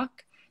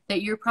shock,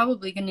 that you're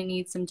probably going to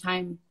need some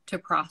time to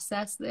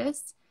process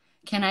this.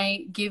 Can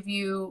I give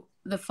you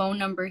the phone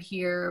number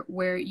here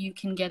where you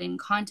can get in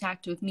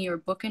contact with me or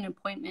book an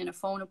appointment, a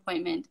phone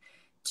appointment,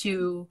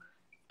 to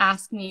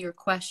ask me your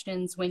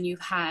questions when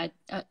you've had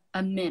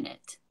a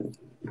minute?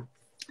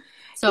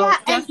 So yeah,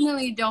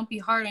 definitely don't be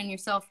hard on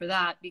yourself for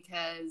that,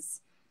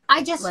 because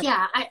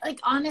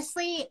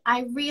honestly,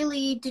 I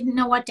really didn't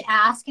know what to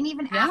ask. And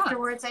even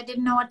afterwards, I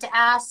didn't know what to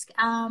ask.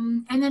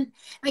 And then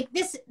like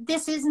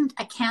this isn't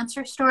a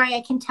cancer story.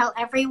 I can tell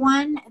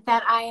everyone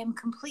that I am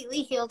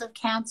completely healed of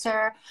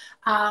cancer.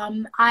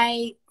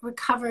 I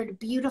recovered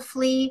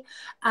beautifully.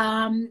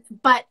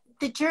 But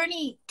the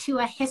journey to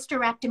a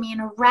hysterectomy,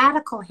 and a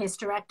radical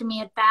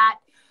hysterectomy at that,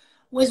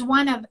 was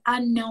one of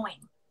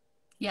unknowing.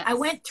 Yes. I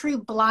went through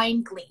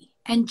blindly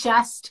and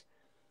just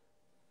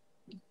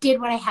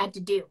did what I had to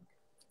do.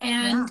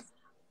 And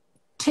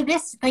to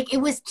this, like, it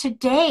was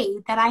today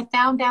that I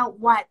found out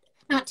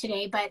not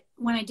today, but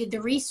when I did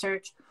the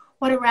research,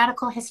 what a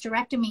radical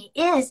hysterectomy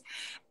is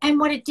and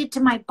what it did to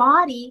my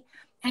body,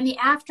 and the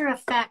after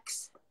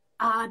effects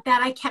that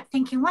I kept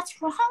thinking,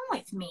 what's wrong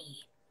with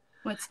me?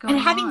 What's going on?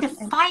 And having to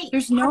fight.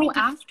 There's no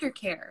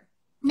aftercare.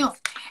 No.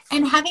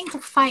 And having to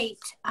fight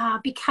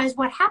because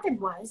what happened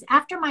was,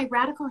 after my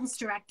radical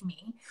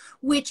hysterectomy,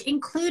 which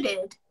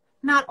included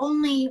not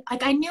only,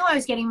 like, I knew I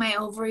was getting my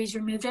ovaries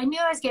removed. I knew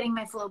I was getting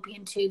my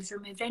fallopian tubes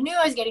removed. I knew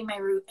I was getting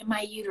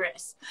my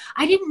uterus.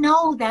 I didn't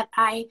know that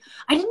I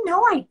didn't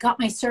know I got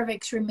my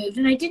cervix removed.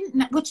 And I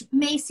didn't, which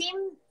may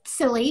seem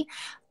silly,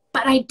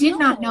 but I did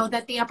not know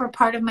that the upper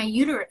part of my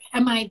uterus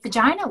and my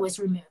vagina was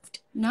removed.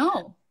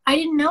 No. I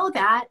didn't know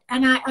that.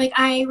 And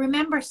I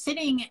remember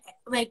sitting,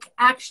 like,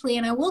 actually,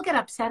 and I will get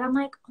upset. I'm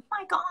like, oh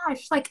my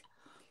gosh, like,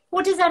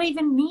 what does that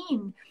even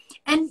mean?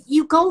 And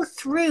you go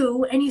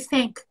through and you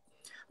think,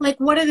 like,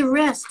 what are the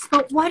risks?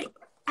 But what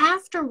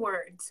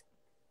afterwards?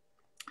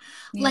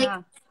 Yeah.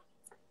 Like,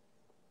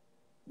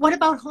 what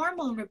about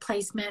hormone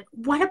replacement?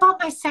 What about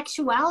my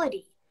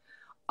sexuality?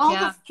 All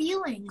the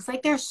feelings.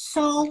 Like, there's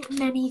so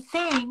many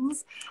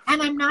things.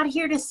 And I'm not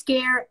here to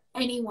scare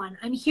anyone.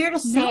 I'm here to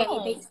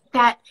say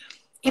that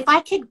if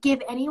I could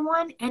give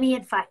anyone any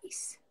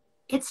advice,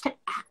 it's to,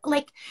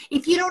 like,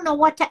 if you don't know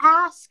what to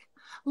ask,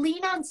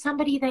 lean on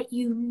somebody that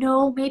you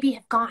know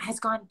maybe has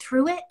gone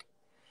through it.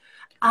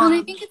 Well, and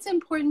I think it's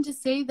important to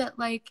say that,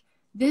 like,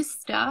 this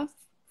stuff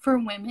for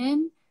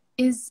women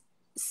is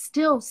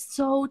still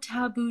so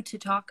taboo to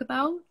talk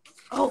about.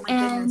 Oh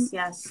my goodness,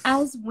 yes.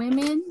 As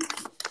women,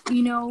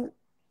 you know,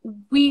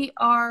 we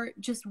are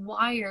just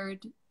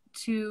wired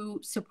to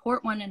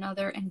support one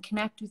another and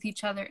connect with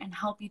each other and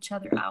help each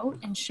other out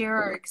and share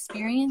our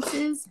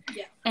experiences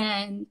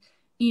and,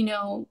 you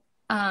know,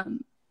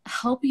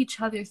 help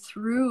each other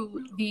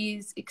through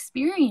these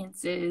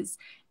experiences.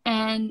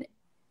 And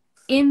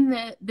in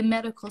the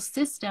medical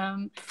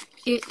system,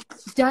 it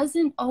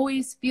doesn't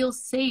always feel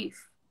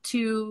safe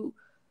to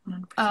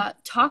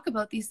talk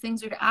about these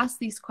things or to ask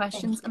these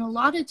questions. And a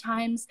lot of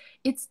times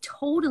it's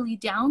totally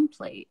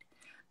downplayed.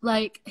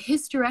 Like,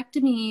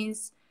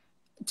 hysterectomies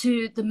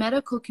to the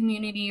medical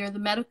community or the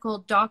medical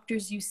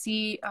doctors you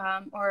see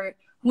or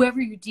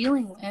whoever you're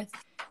dealing with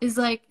is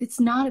like, it's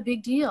not a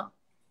big deal.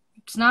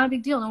 It's not a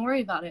big deal. Don't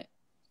worry about it.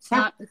 It's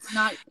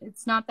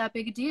not that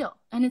big a deal.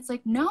 And it's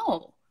like,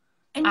 no,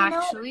 and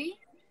actually,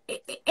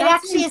 it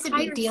actually is a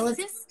big deal.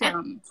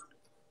 System.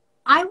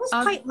 I was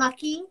quite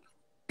lucky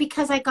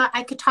because I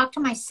could talk to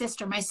my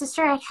sister. My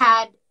sister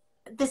had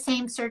the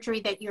same surgery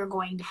that you're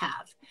going to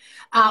have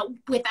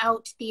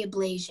without the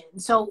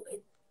ablation. So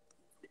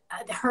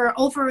her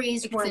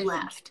ovaries were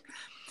left.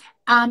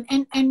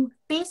 And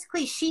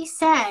basically she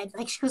said,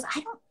 like, she goes,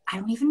 I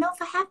don't even know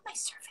if I have my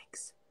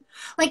cervix.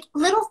 Like,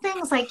 little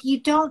things like you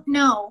don't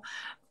know.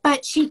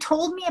 But she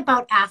told me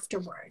about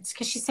afterwards,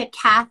 because she said,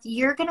 Kath,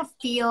 you're going to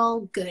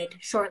feel good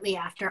shortly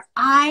after.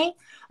 Like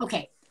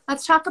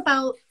let's talk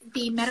about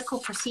the medical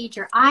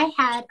procedure. I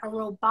had a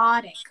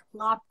robotic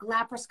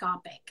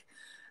laparoscopic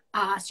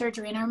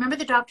surgery. And I remember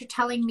the doctor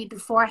telling me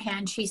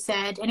beforehand, she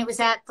said, and it was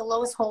at the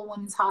Lois Hole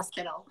Women's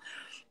Hospital,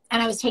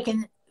 and I was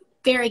taken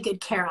very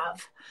good care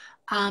of.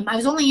 I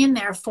was only in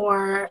there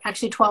for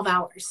actually 12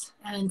 hours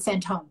and then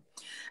sent home.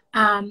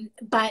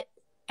 But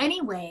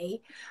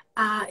anyway,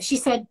 she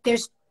said,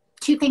 there's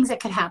two things that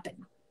could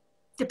happen.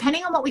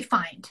 Depending on what we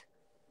find,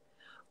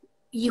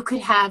 you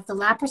could have the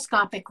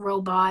laparoscopic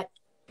robot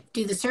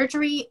do the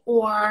surgery,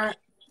 or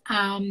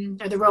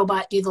the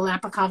robot do the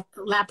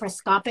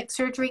laparoscopic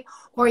surgery,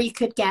 or you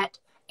could get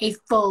a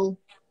full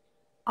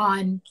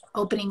on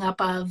opening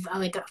up of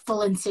like a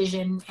full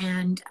incision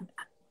and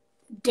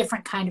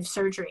different kind of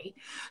surgery.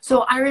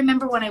 So I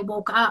remember when I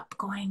woke up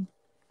going,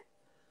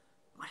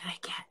 what did I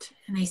get?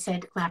 And they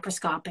said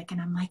laparoscopic, and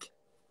I'm like,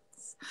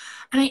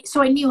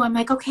 so I knew, I'm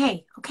like,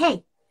 okay,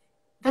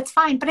 that's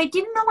fine. But I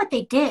didn't know what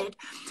they did.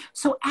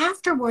 So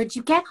afterwards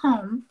you get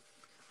home,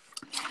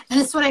 and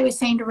that's what I was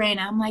saying to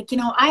Raina. I'm like,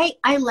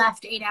 I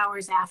left 8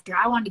 hours after.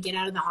 I wanted to get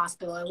out of the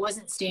hospital. I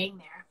wasn't staying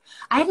there.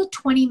 I had a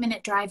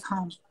 20-minute drive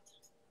home.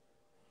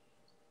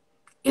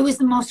 It was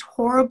the most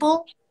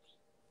horrible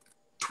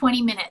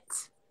 20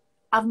 minutes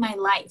of my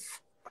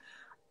life.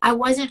 I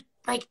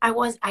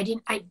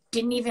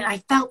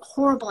felt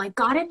horrible. I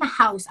got in the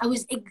house. I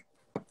was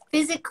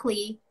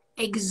physically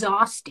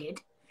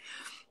exhausted.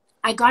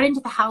 I got into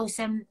the house,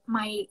 and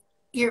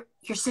your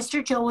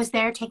sister Jill was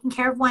there taking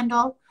care of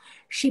Wendell.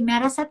 She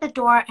met us at the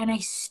door, and I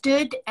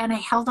stood and I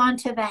held on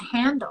to the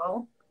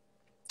handle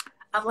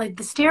of like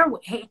the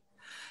stairway.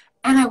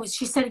 And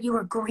she said, you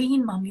were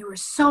green, Mom. You were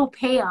so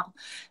pale.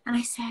 And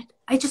I said,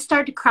 I just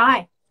started to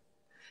cry.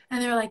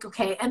 And they're like,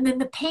 okay. And then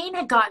the pain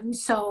had gotten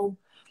so,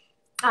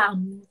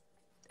 I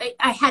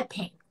had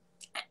pain.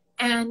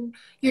 And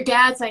your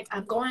dad's like,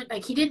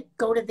 he didn't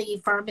go to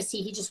the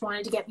pharmacy. He just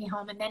wanted to get me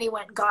home. And then he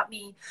went and got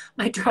me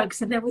my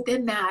drugs. And then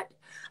within that,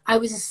 I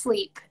was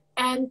asleep.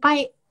 And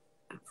by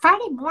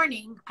Friday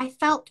morning, I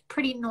felt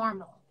pretty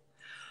normal.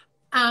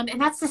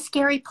 And that's the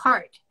scary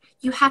part.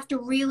 You have to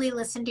really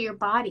listen to your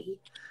body.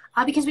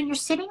 Because when you're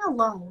sitting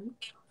alone,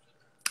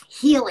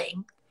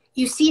 healing,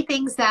 you see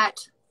things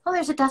that,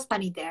 there's a dust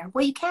bunny there.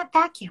 Well, you can't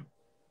vacuum.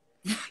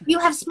 You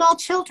have small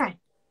children.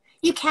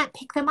 You can't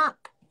pick them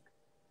up.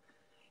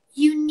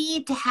 You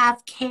need to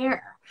have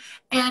care.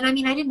 And I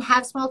didn't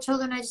have small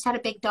children. I just had a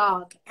big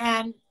dog.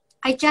 And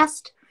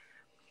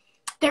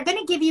they're going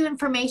to give you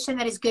information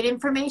that is good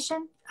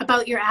information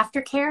about your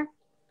aftercare,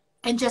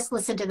 and just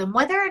listen to them.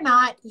 Whether or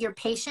not you're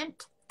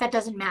patient, that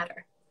doesn't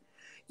matter.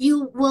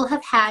 You will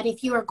have had,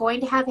 if you are going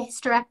to have a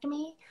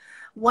hysterectomy,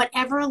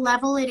 whatever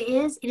level it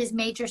is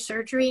major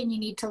surgery, and you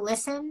need to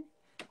listen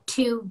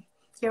to,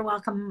 you're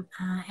welcome,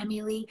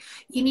 Emily.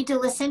 You need to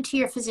listen to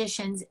your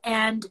physicians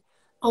and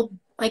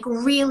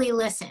really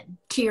listen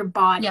to your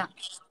body. Yeah.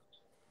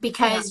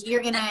 Because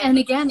you're going to... And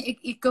again,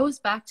 it goes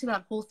back to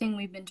that whole thing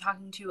we've been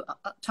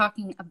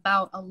talking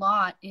about a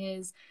lot,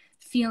 is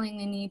feeling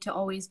the need to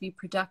always be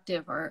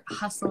productive or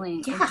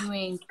hustling or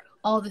doing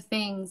all the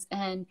things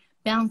and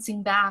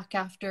bouncing back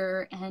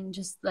after and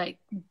just like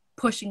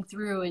pushing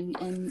through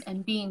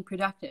and being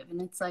productive. And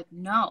it's like,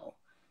 no,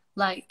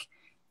 like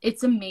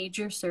it's a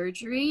major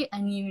surgery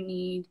and you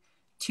need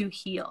to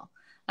heal.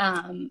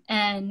 And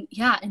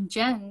Jen,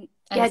 Jen,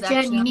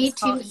 you need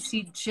to.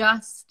 She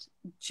just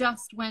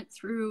went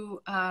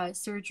through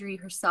surgery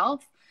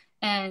herself,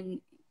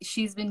 and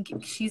she's been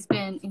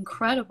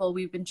incredible.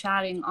 We've been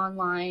chatting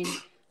online.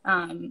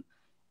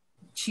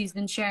 She's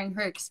been sharing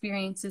her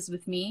experiences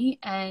with me,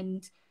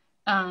 and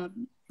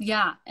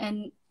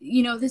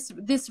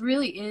this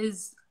really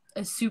is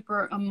a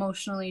super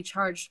emotionally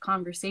charged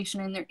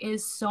conversation, and there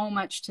is so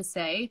much to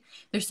say.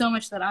 There's so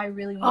much that I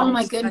really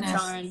want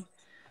to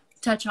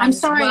touch on. I'm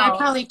sorry, I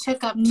probably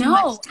took up too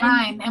much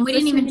time, and we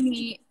didn't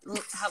even.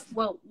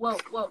 Whoa! We're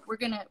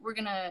gonna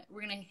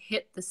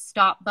hit the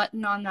stop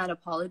button on that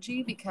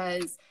apology,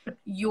 because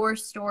your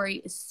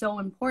story is so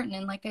important.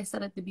 And like I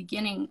said at the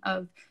beginning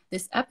of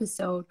this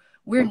episode,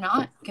 we're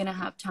not gonna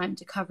have time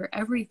to cover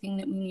everything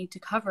that we need to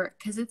cover,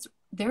 because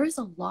there is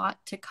a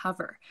lot to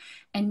cover,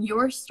 and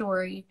your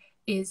story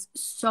is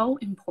so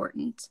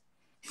important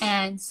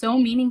and so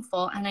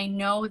meaningful. And I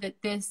know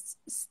that this,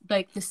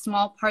 like the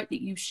small part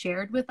that you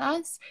shared with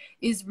us,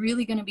 is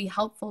really going to be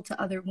helpful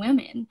to other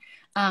women,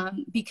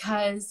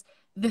 because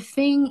the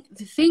thing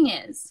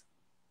is,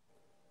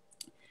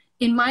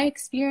 in my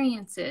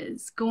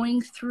experiences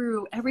going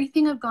through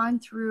everything I've gone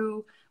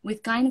through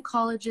with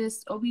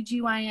gynecologists,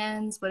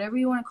 OBGYNs, whatever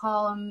you want to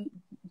call them,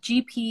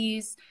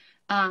 GPs,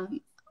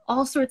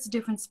 all sorts of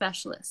different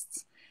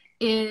specialists,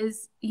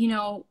 is,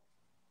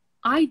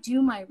 I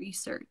do my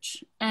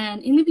research,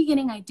 and in the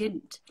beginning I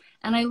didn't.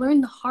 And I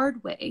learned the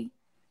hard way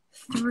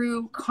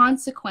through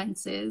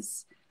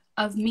consequences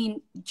of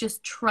me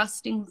just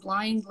trusting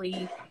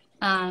blindly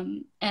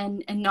and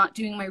not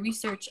doing my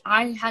research.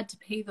 I had to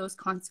pay those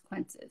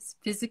consequences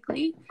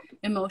physically,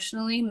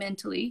 emotionally,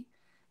 mentally.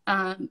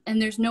 And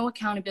there's no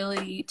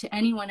accountability to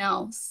anyone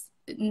else.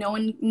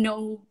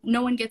 No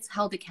one gets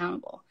held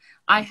accountable.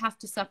 I have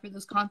to suffer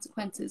those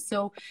consequences.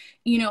 So,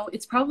 you know,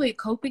 it's probably a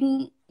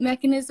coping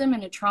mechanism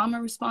and a trauma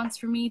response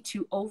for me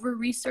to over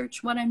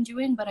research what I'm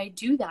doing, but I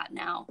do that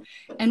now.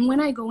 And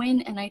when I go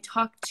in and I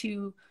talk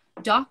to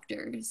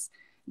doctors,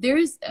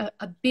 there's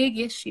a big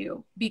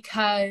issue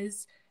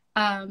because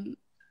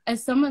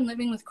as someone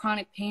living with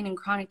chronic pain and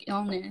chronic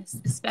illness,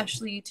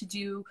 especially to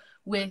do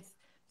with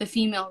the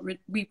female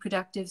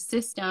reproductive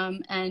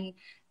system and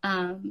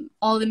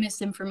all the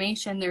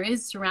misinformation there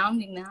is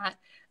surrounding that,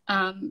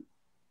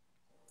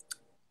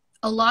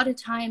 a lot of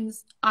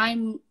times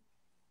I'm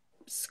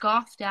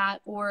scoffed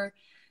at, or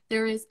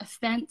there is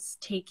offense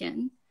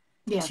taken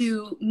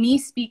to me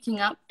speaking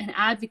up and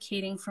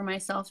advocating for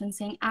myself and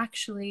saying,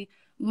 actually,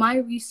 my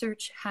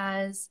research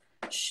has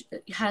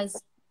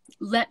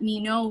let me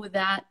know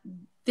that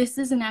this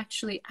isn't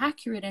actually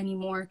accurate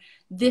anymore.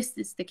 This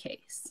is the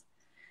case.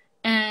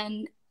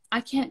 And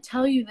I can't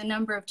tell you the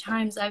number of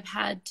times I've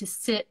had to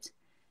sit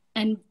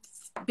and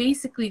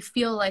basically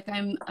feel like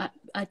I'm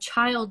a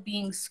child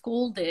being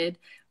scolded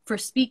for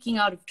speaking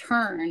out of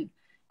turn,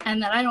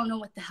 and that I don't know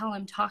what the hell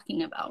I'm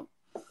talking about.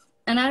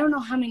 And I don't know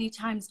how many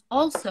times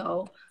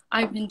also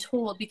I've been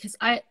told, because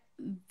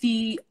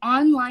the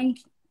online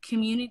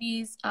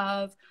communities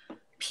of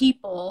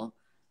people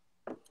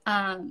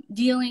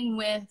dealing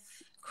with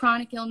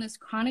chronic illness,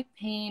 chronic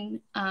pain,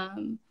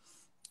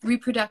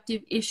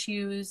 reproductive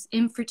issues,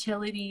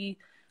 infertility,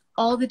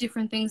 all the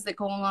different things that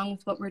go along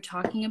with what we're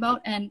talking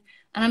about. And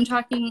I'm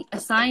talking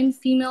assigned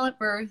female at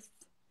birth.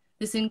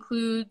 This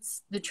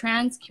includes the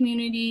trans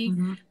community,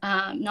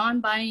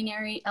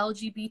 non-binary,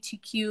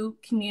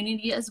 LGBTQ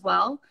community as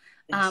well,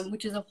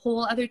 which is a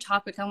whole other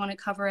topic I want to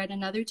cover at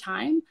another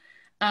time.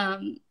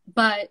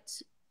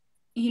 But,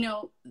 you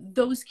know,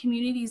 those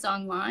communities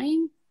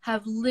online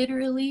have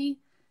literally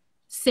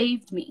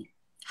saved me,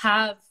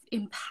 have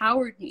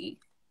empowered me,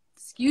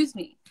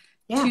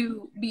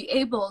 to be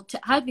able to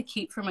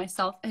advocate for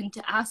myself and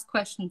to ask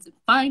questions and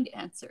find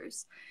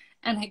answers.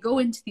 And I go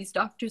into these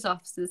doctors'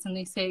 offices and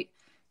they say,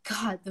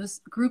 God,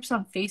 those groups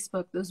on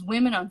Facebook, those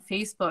women on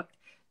Facebook,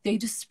 they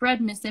just spread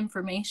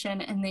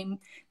misinformation, and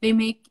they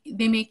make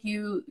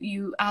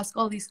you ask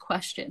all these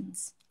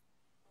questions.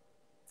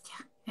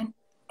 Yeah.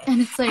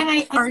 And it's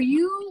like, are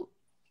you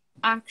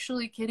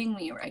actually kidding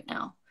me right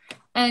now?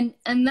 And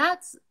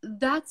that's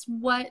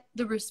what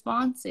the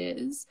response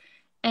is.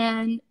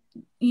 And,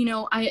 you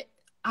know, I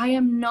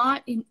am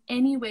not in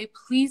any way,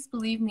 please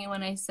believe me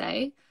when I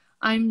say,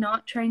 I'm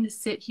not trying to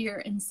sit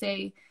here and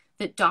say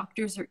that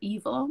doctors are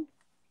evil.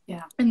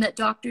 Yeah. And that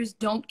doctors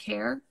don't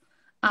care.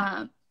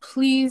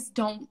 Please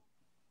don't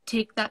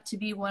take that to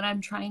be what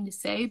I'm trying to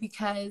say,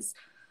 because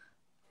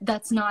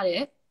that's not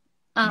it.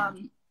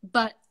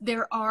 But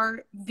there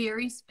are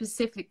very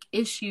specific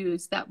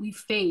issues that we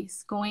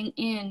face going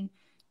in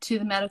to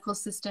the medical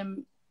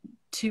system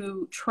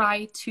to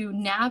try to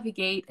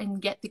navigate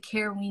and get the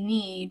care we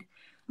need,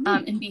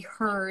 and be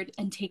heard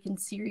and taken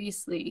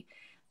seriously.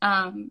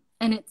 And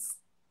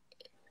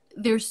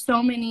there's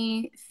so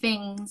many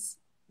things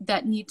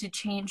that need to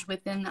change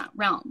within that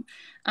realm.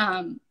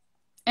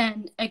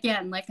 And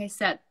again, like I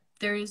said,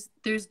 there's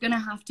going to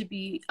have to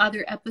be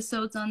other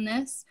episodes on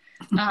this.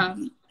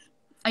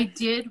 I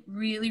did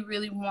really,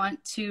 really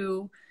want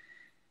to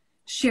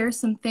share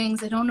some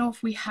things. I don't know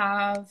if we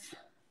have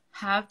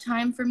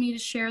time for me to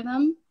share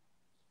them.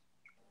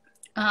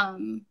 How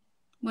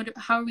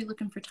are we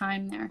looking for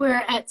time there?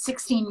 We're at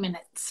 16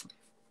 minutes.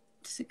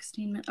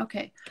 16 minutes.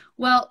 Okay.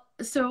 Well,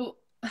 so,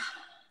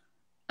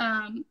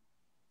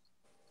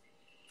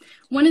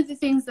 one of the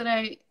things that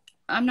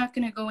I'm not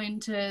going to go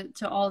into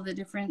all the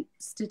different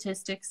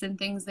statistics and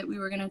things that we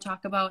were going to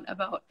talk about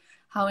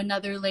how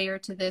another layer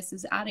to this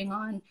is adding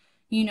on,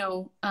 you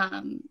know,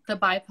 the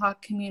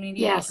BIPOC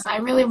community. Yes, I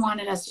really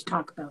wanted us to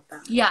talk about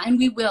that. Yeah, and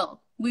we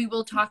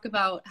will talk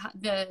about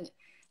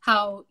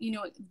how you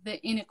know,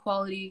 the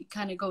inequality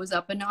kind of goes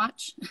up a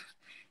notch.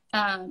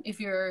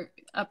 If you're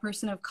a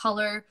person of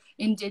color,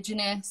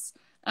 Indigenous,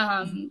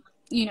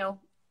 you know,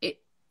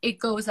 it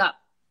goes up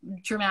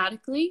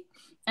dramatically.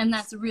 And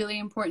that's really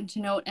important to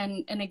note.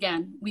 And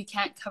again, we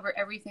can't cover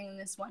everything in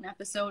this one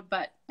episode,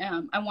 but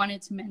I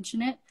wanted to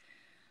mention it.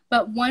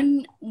 But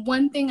one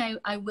thing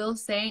I will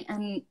say,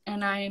 and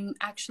I'm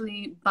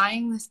actually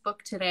buying this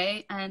book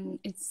today, and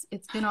it's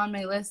been on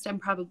my list. I'm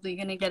probably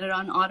going to get it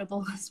on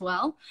Audible as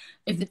well,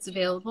 if it's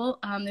available.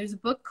 There's a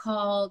book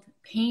called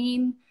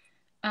Pain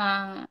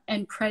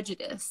and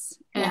Prejudice,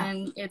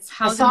 and it's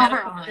how the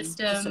medical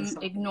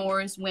system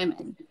ignores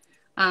women.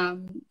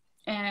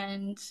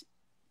 And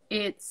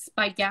it's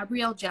by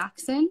Gabrielle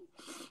Jackson,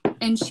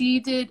 and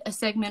she did a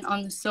segment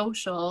on The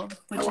Social,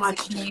 which is a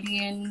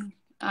Canadian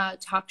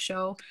talk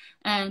show,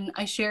 and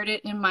I shared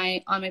it on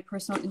my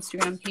personal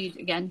Instagram page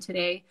again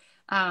today,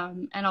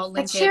 and I'll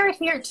link it. Share it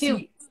here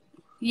too.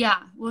 Yeah,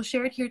 we'll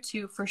share it here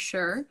too for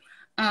sure.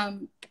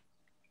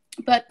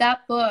 But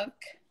that book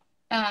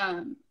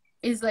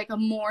is like a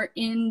more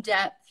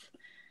in-depth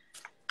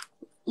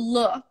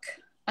look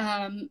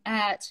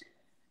at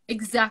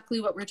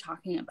exactly what we're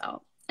talking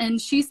about. And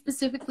she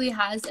specifically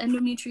has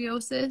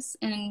endometriosis,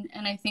 and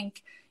I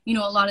think, you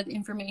know, a lot of the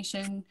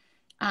information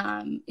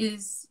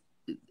is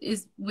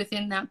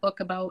within that book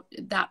about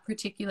that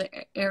particular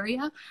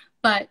area,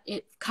 but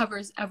it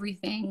covers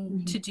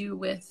everything to do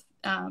with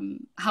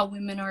how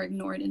women are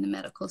ignored in the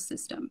medical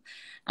system.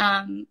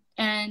 And,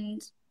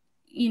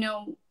 you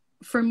know,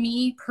 for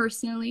me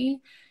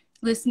personally,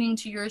 listening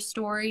to your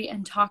story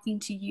and talking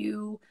to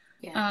you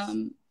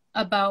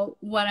about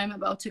what I'm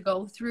about to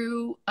go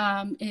through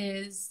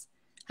has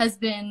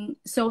been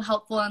so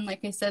helpful. And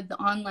like I said, the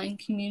online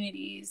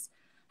communities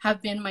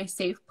have been my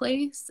safe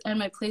place and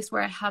my place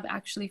where I have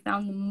actually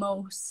found the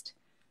most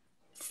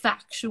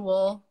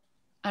factual,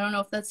 I don't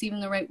know if that's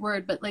even the right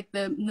word, but like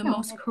the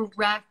most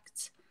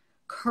correct,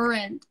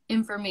 current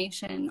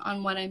information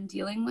on what I'm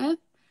dealing with.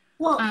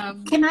 Well,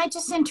 can I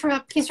just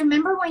interrupt? Because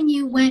remember when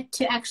you went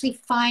to actually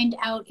find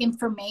out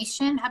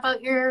information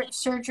about your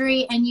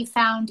surgery and you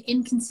found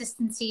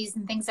inconsistencies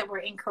and things that were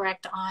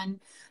incorrect on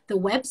the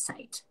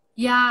website?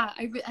 Yeah,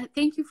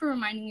 thank you for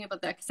reminding me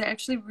about that, because I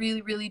actually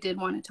really, really did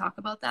want to talk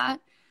about that.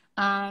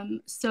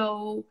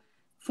 So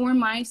for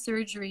my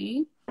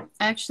surgery,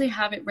 I actually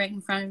have it right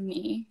in front of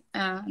me.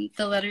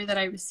 The letter that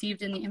I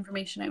received and the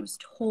information I was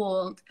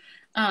told,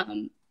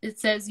 it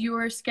says you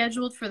are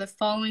scheduled for the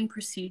following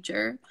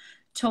procedure: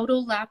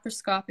 total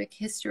laparoscopic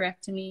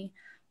hysterectomy,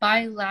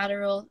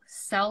 bilateral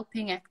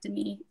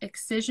salpingectomy,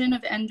 excision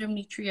of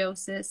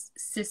endometriosis,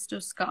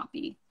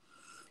 cystoscopy.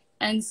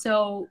 And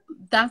so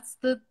that's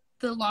the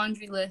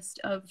laundry list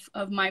of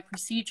my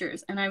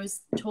procedures. And I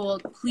was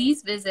told,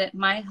 please visit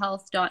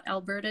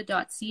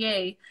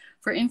myhealth.alberta.ca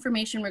for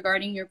information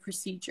regarding your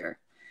procedure.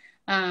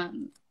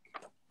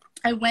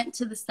 I went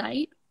to the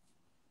site.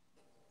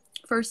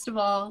 First of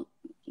all,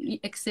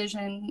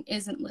 excision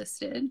isn't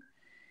listed.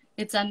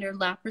 It's under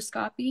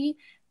laparoscopy,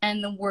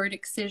 and the word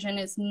excision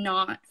is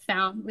not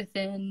found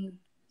within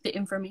the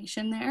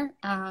information there.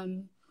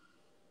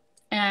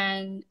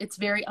 And it's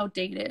very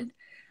outdated.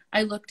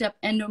 I looked up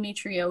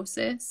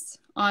endometriosis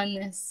on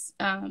this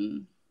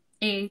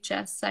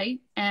AHS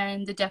site,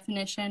 and the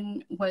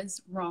definition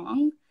was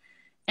wrong.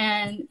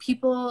 And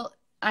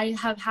I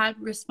have had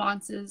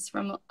responses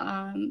from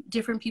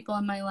different people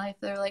in my life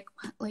that are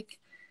like,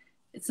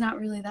 it's not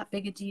really that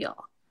big a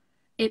deal.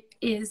 It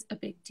is a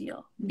big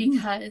deal,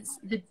 because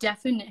the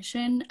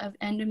definition of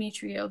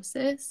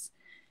endometriosis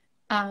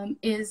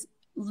is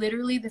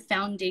literally the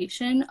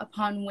foundation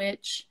upon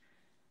which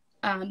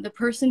the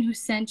person who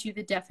sent you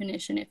the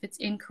definition, if it's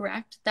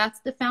incorrect,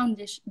 that's the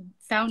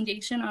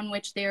foundation on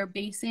which they are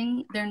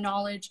basing their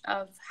knowledge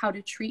of how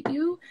to treat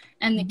you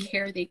and the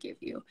care they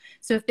give you.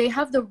 So if they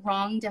have the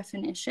wrong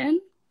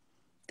definition,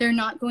 they're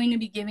not going to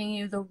be giving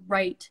you the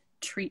right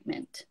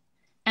treatment.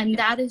 And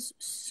that is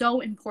so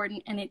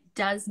important, and it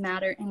does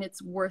matter, and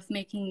it's worth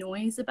making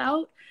noise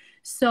about.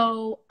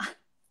 So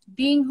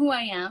being who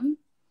I am,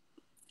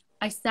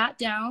 I sat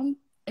down.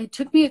 It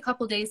took me a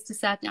couple days to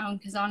sit down,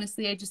 because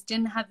honestly, I just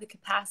didn't have the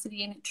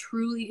capacity, and it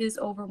truly is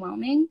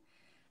overwhelming.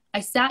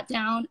 I sat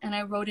down and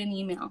I wrote an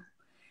email.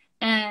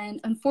 And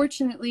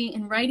unfortunately,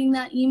 in writing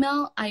that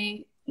email,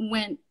 I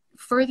went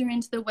further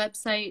into the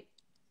website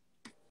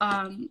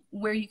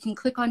where you can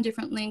click on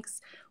different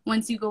links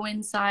once you go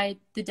inside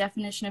the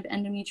definition of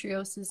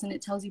endometriosis, and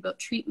it tells you about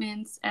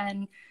treatments.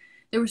 And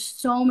there was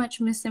so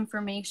much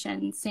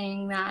misinformation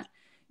saying that,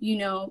 you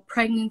know,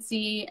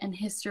 pregnancy and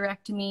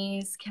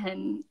hysterectomies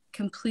can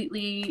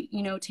completely,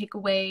 you know, take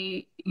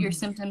away your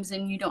symptoms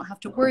and you don't have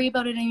to worry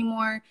about it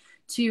anymore,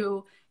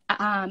 to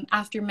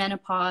after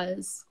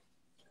menopause,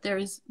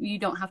 you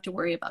don't have to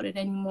worry about it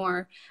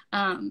anymore,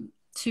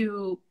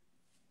 to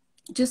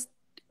just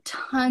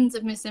tons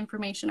of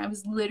misinformation. I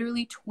was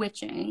literally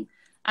twitching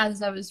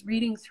as I was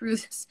reading through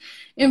this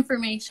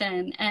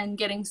information and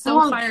getting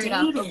so fired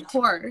up, of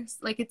course.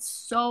 Like, it's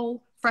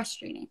so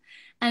frustrating.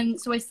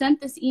 And so I sent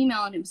this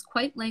email, and it was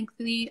quite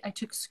lengthy. I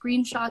took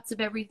screenshots of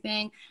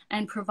everything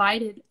and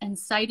provided and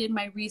cited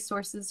my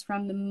resources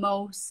from the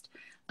most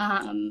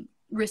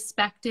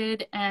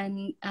respected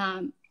and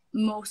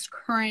most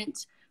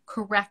current,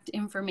 correct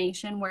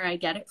information where I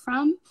get it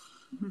from.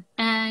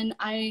 And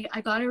I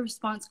got a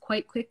response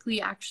quite quickly,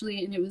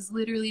 actually, and it was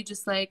literally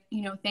just like,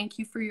 you know, thank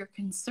you for your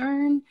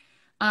concern.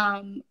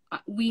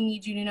 We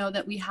need you to know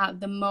that we have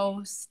the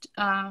most,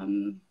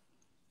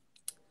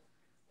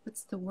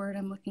 what's the word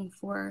I'm looking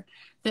for?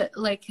 The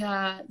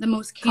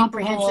most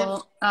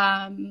capable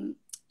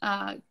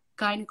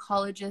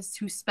gynecologists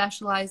who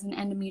specialize in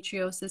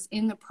endometriosis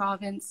in the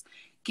province,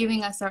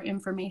 giving us our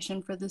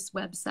information for this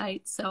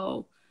website.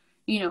 So,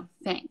 you know,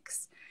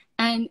 thanks.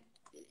 And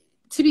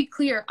to be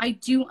clear, I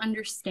do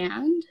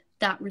understand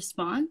that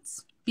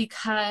response,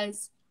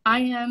 because I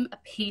am a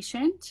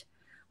patient.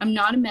 I'm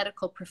not a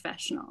medical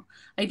professional.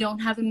 I don't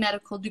have a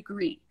medical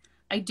degree.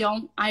 I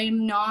don't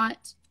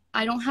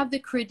have the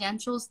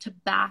credentials to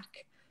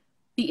back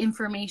the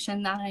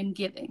information that I'm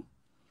giving.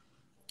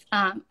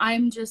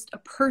 I'm just a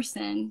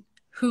person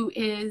who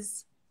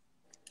is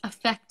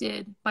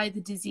affected by the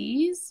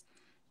disease,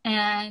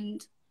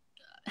 and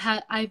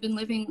I've been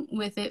living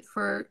with it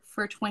for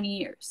 20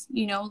 years,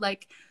 you know,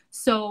 like,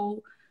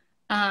 so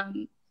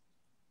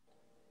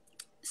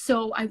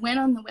So I went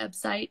on the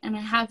website, and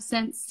I have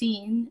since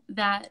seen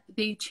that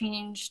they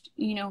changed,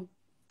 you know,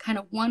 kind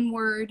of one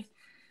word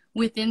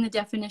within the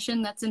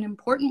definition. That's an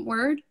important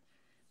word.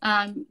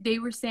 They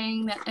were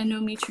saying that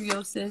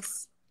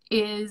endometriosis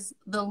is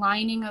the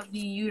lining of the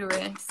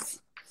uterus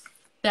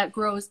that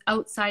grows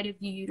outside of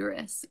the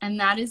uterus. And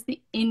that is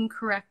the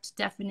incorrect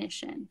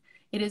definition.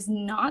 It is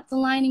not the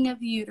lining of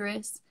the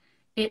uterus.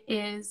 It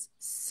is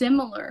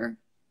similar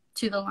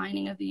to the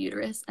lining of the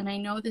uterus. And I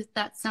know that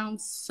that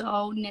sounds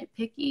so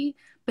nitpicky,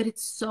 but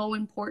it's so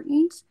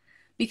important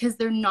because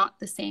they're not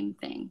the same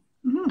thing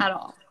at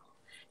all.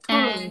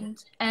 Totally.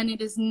 And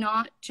it is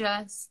not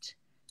just,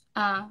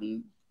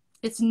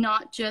 it's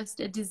not just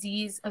a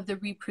disease of the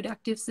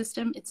reproductive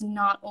system. It's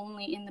not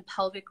only in the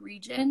pelvic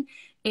region.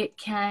 It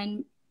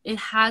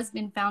has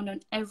been found on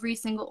every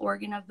single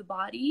organ of the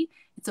body.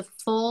 It's a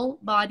full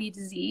body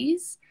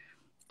disease.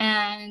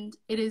 And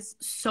it is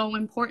so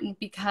important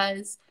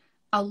because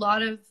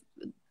the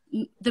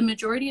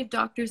majority of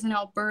doctors in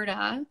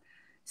Alberta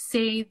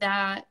say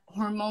that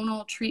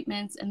hormonal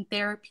treatments and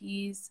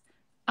therapies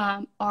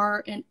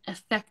are an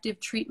effective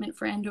treatment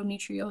for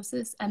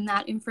endometriosis, and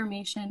that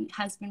information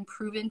has been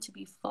proven to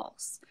be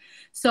false.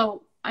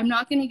 So I'm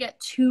not going to get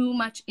too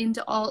much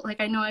into all, like,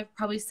 I know I've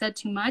probably said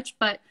too much,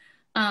 but,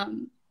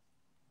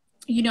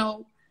 you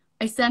know,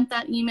 I sent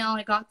that email,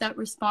 I got that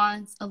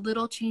response, a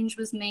little change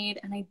was made,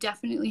 and I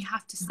definitely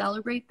have to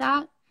celebrate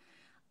that.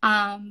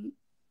 And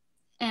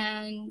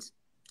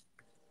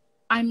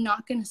I'm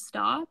not going to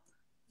stop.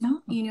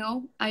 No. You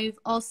know, I've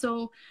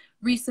also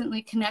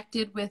recently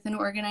connected with an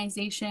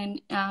organization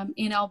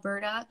in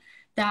Alberta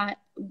that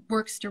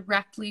works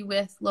directly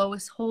with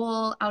Lois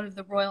Hole out of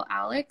the Royal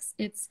Alex.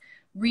 It's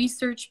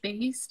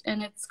research-based,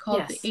 and it's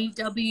called the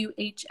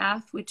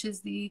AWHF, which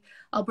is the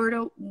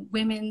Alberta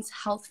Women's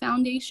Health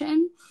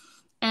Foundation.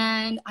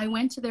 And I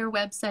went to their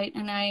website,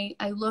 and I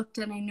looked,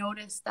 and I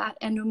noticed that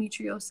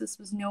endometriosis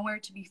was nowhere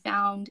to be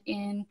found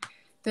in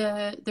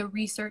the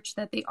research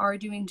that they are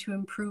doing to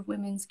improve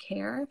women's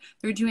care.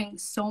 They're doing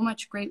so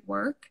much great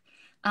work.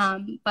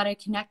 But I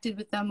connected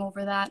with them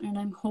over that, and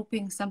I'm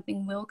hoping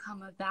something will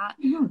come of that.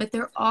 But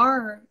there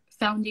are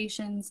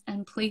foundations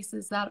and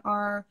places that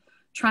are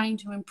trying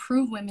to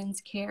improve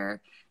women's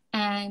care.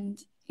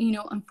 And, you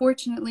know,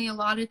 unfortunately, a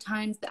lot of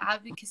times the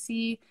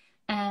advocacy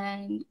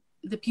and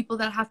the people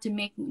that have to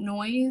make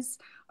noise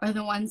are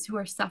the ones who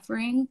are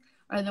suffering,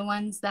 are the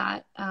ones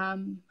that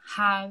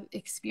have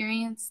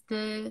experienced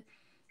the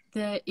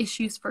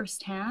issues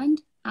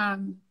firsthand.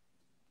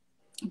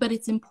 But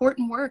it's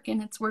important work,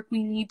 and it's work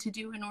we need to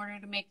do in order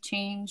to make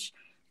change,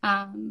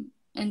 and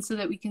so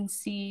that we can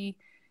see,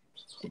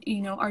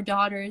 you know, our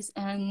daughters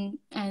and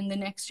the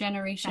next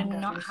generation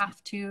not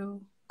have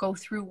to go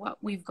through what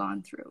we've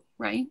gone through,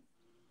 right?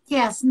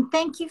 Yes, and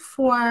thank you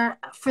for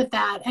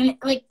that. And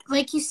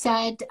like you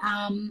said,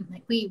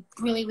 we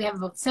have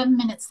about 7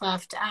 minutes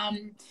left.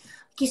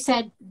 Like you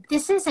said,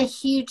 this is a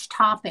huge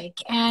topic,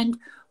 and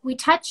we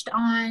touched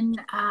on,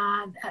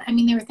 I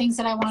mean, there were things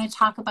that I want to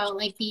talk about,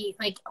 like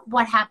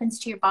what happens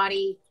to your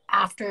body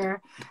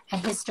after a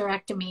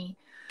hysterectomy,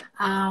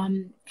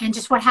 and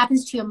just what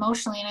happens to you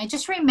emotionally. And I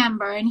just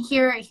remember, and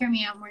hear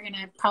me out, and we're going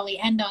to probably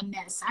end on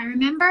this. I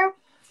remember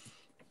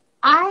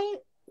I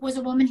was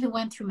a woman who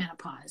went through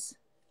menopause.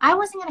 I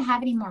wasn't going to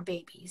have any more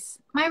babies.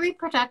 My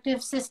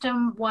reproductive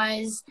system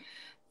was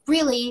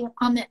really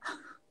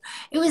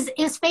it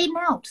was fading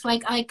out.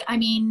 I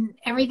mean,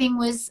 everything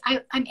was,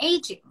 I'm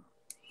aging.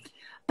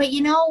 But,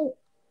 you know,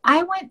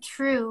 I went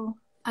through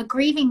a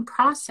grieving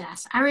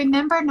process. I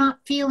remember not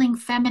feeling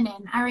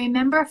feminine. I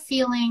remember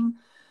feeling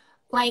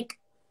like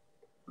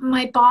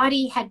my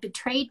body had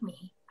betrayed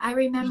me. I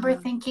remember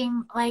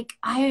thinking, like,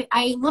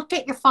 I looked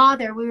at your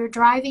father. We were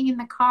driving in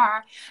the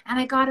car, and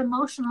I got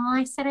emotional. And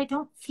I said, I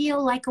don't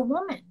feel like a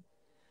woman.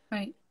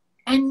 Right.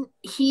 And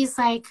he's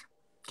like,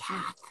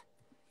 Kath,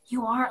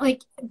 you are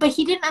like, but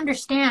he didn't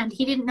understand.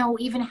 He didn't know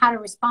even how to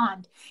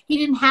respond. He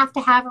didn't have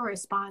to have a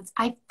response.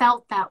 I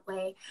felt that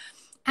way.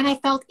 And I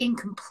felt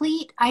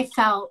incomplete. I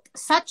felt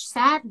such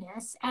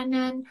sadness. And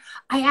then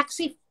I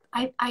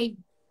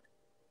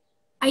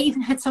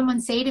even had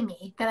someone say to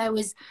me that I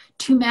was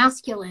too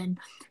masculine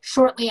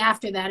shortly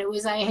after that. It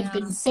was, I had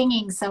been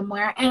singing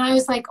somewhere, and I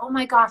was like, oh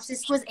my gosh,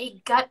 this was a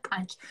gut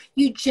punch.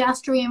 You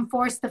just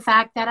reinforced the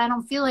fact that I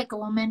don't feel like a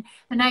woman,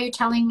 and now you're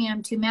telling me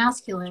I'm too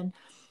masculine,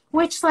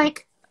 which,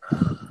 like,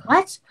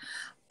 what?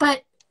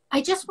 But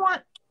I just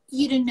want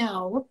you to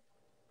know,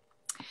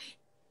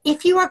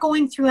 if you are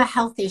going through a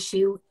health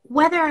issue,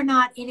 whether or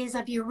not it is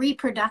of your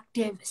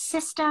reproductive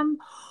system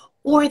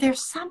or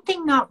there's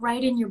something not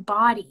right in your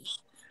body,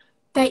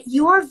 that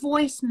your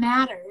voice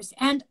matters.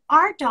 And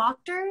our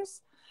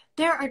doctors,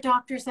 there are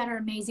doctors that are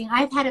amazing.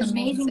 I've had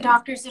amazing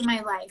doctors in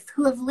my life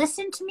who have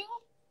listened to me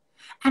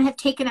and have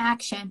taken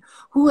action,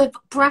 who have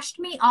brushed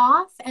me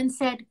off and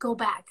said, go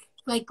back,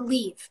 like,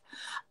 leave.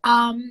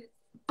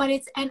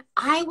 And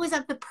I was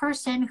of the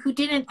person who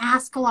didn't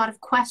ask a lot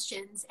of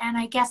questions. And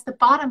I guess the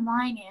bottom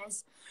line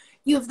is,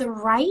 you have the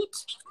right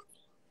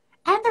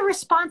and the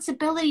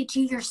responsibility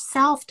to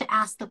yourself to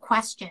ask the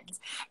questions.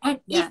 And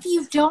if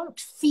you don't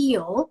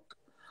feel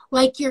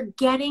like you're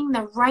getting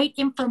the right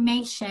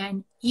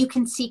information, you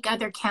can seek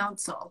other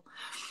counsel.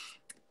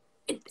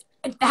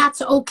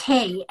 That's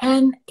okay.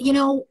 And, you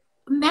know,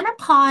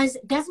 menopause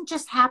doesn't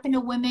just happen to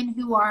women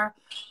who are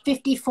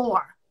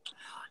 54.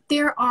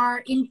 There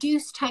are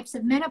induced types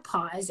of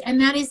menopause, and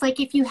that is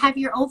like if you have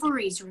your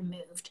ovaries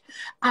removed,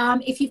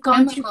 if you've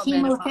gone through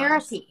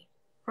chemotherapy,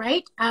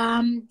 right?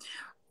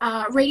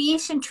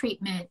 Radiation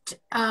treatment,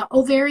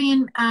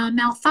 ovarian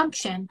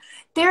malfunction.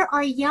 There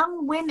are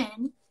young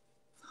women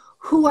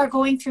who are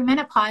going through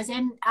menopause,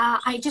 and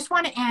I just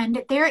want to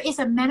end. There is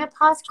a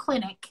menopause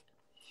clinic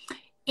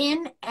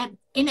in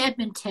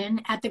Edmonton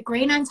at the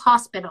Grey Nuns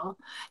Hospital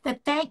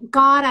that thank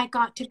God I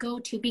got to go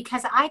to,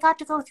 because I got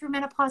to go through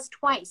menopause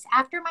twice.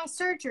 After my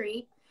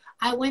surgery,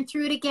 I went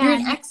through it again. You're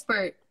an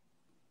expert.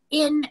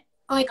 In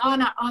like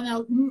on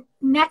a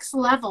next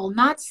level,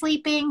 not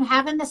sleeping,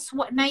 having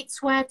the night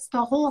sweats,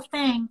 the whole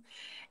thing.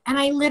 And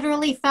I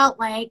literally felt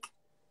like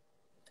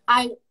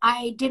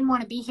I didn't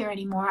want to be here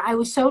anymore. I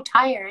was so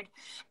tired.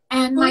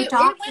 And my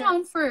doctor, it went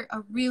on for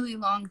a really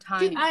long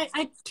time.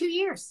 2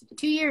 years.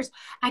 2 years.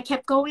 I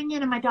kept going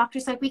in, and my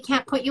doctor's like, "We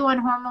can't put you on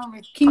hormone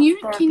therapy."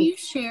 Can you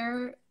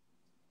share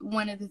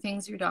one of the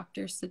things your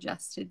doctor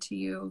suggested to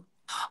you?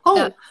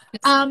 Oh,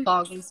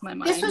 boggles my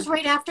mind. This was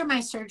right after my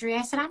surgery.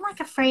 I said, "I'm like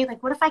afraid.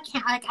 Like, what if I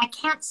can't? Like, I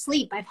can't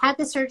sleep. I've had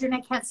the surgery and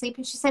I can't sleep."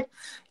 And she said,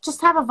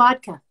 "Just have a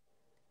vodka."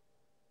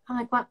 I'm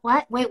like, "What?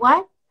 What? Wait,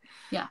 what?"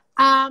 Yeah.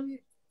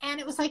 And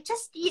it was like,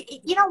 just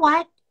you know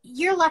what?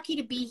 You're lucky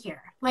to be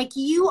here. Like,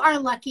 you are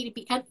lucky to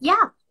be. And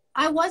yeah,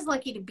 I was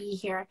lucky to be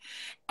here.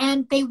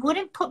 And they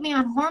wouldn't put me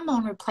on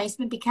hormone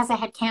replacement because I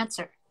had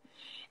cancer.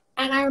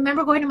 And I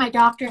remember going to my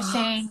doctor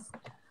saying,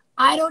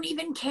 "I don't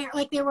even care."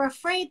 Like, they were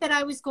afraid that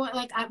I was going,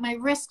 like, my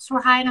risks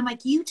were high. And I'm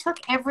like, "You took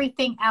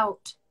everything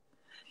out.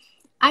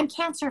 I'm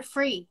cancer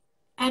free."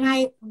 And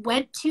I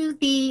went to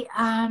the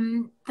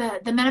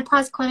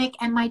menopause clinic,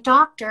 and my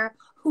doctor,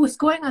 who was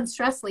going on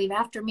stress leave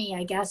after me,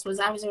 I guess,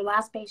 I was her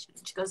last patient.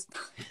 And she goes,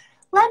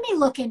 "Let me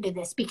look into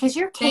this, because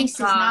your case is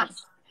not,"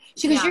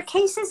 she goes, "your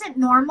case isn't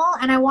normal,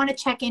 and I want to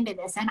check into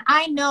this. And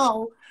I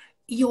know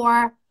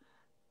your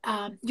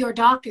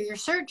doctor, your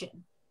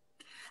surgeon,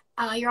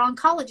 your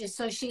oncologist."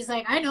 So she's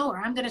like, "I know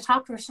her. I'm going to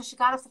talk to her." So she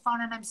got off the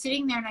phone, and I'm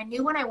sitting there, and I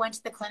knew when I went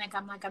to the clinic,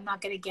 I'm like, I'm not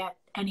going to get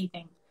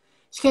anything.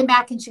 She came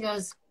back and she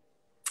goes,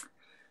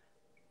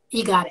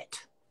 "You got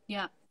it."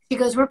 Yeah. She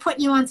goes, "We're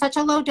putting you on such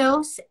a low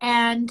dose,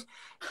 and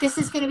this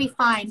is going to be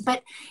fine."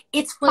 But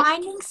it's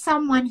finding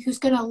someone who's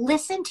going to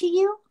listen to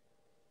you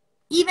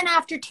even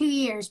after 2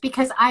 years,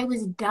 because I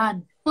was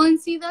done. Well, and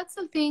see, that's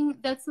the thing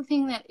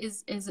that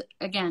is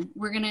again,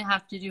 we're going to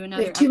have to do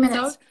another episode. 2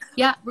 minutes.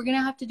 Yeah, we're going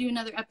to have to do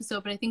another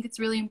episode, but I think it's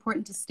really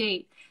important to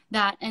state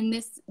that, and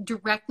this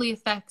directly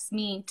affects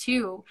me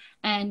too,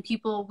 and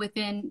people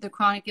within the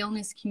chronic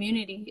illness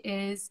community,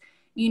 is,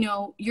 you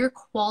know, your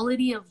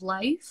quality of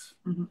life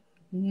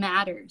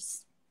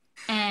matters.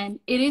 And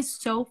it is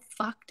so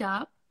fucked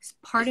up,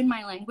 pardon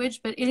my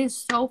language, but it is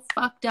so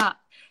fucked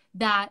up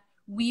that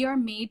we are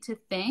made to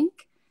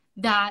think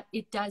that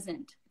it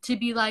doesn't. To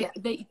be like,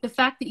 the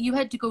fact that you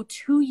had to go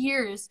 2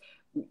 years,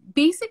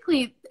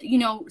 basically, you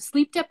know,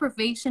 sleep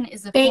deprivation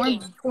is a form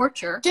of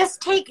torture.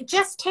 Just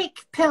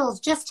take pills,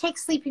 just take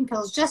sleeping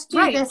pills, just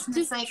do this.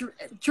 Just like,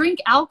 drink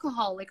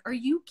alcohol. Like, are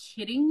you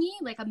kidding me?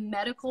 Like, a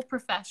medical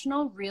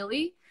professional,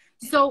 really?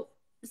 So,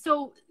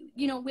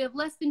 you know, we have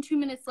less than 2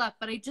 minutes left,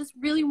 but I just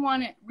really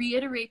want to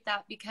reiterate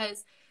that,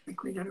 because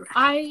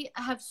I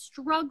have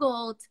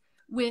struggled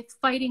with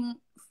fighting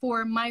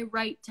for my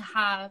right to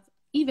have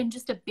even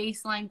just a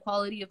baseline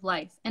quality of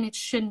life, and it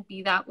shouldn't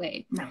be that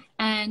way. No.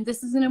 And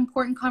this is an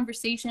important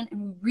conversation,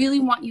 and we really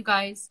want you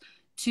guys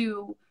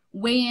to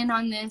weigh in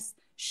on this.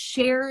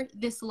 Share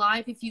this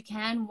live if you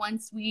can.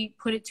 Once we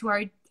put it to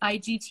our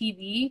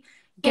IGTV,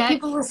 get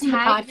people listen to the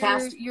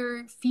podcast.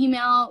 Your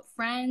female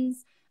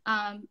friends,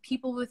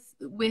 people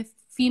with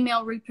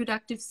female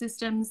reproductive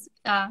systems,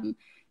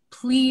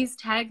 please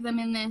tag them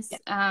in this,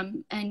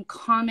 and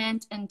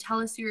comment and tell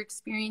us your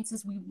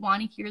experiences. We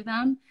want to hear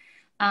them.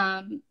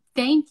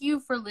 Thank you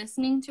for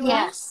listening to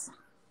us.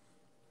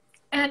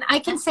 And I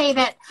can say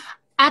that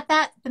at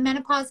the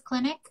menopause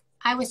clinic,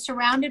 I was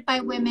surrounded by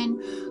women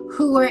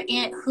who are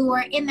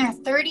in their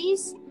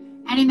 30s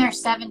and in their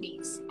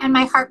 70s, and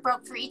my heart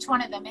broke for each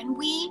one of them. And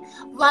we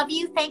love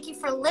you. Thank you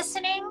for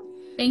listening.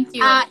 Thank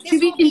you. To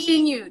be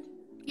continued.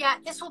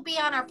 This will be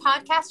on our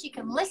podcast. You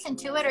can listen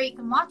to it, or you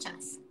can watch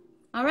us.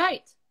 All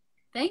right.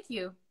 Thank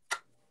you.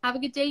 Have a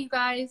good day, you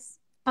guys.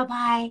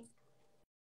 Bye-bye.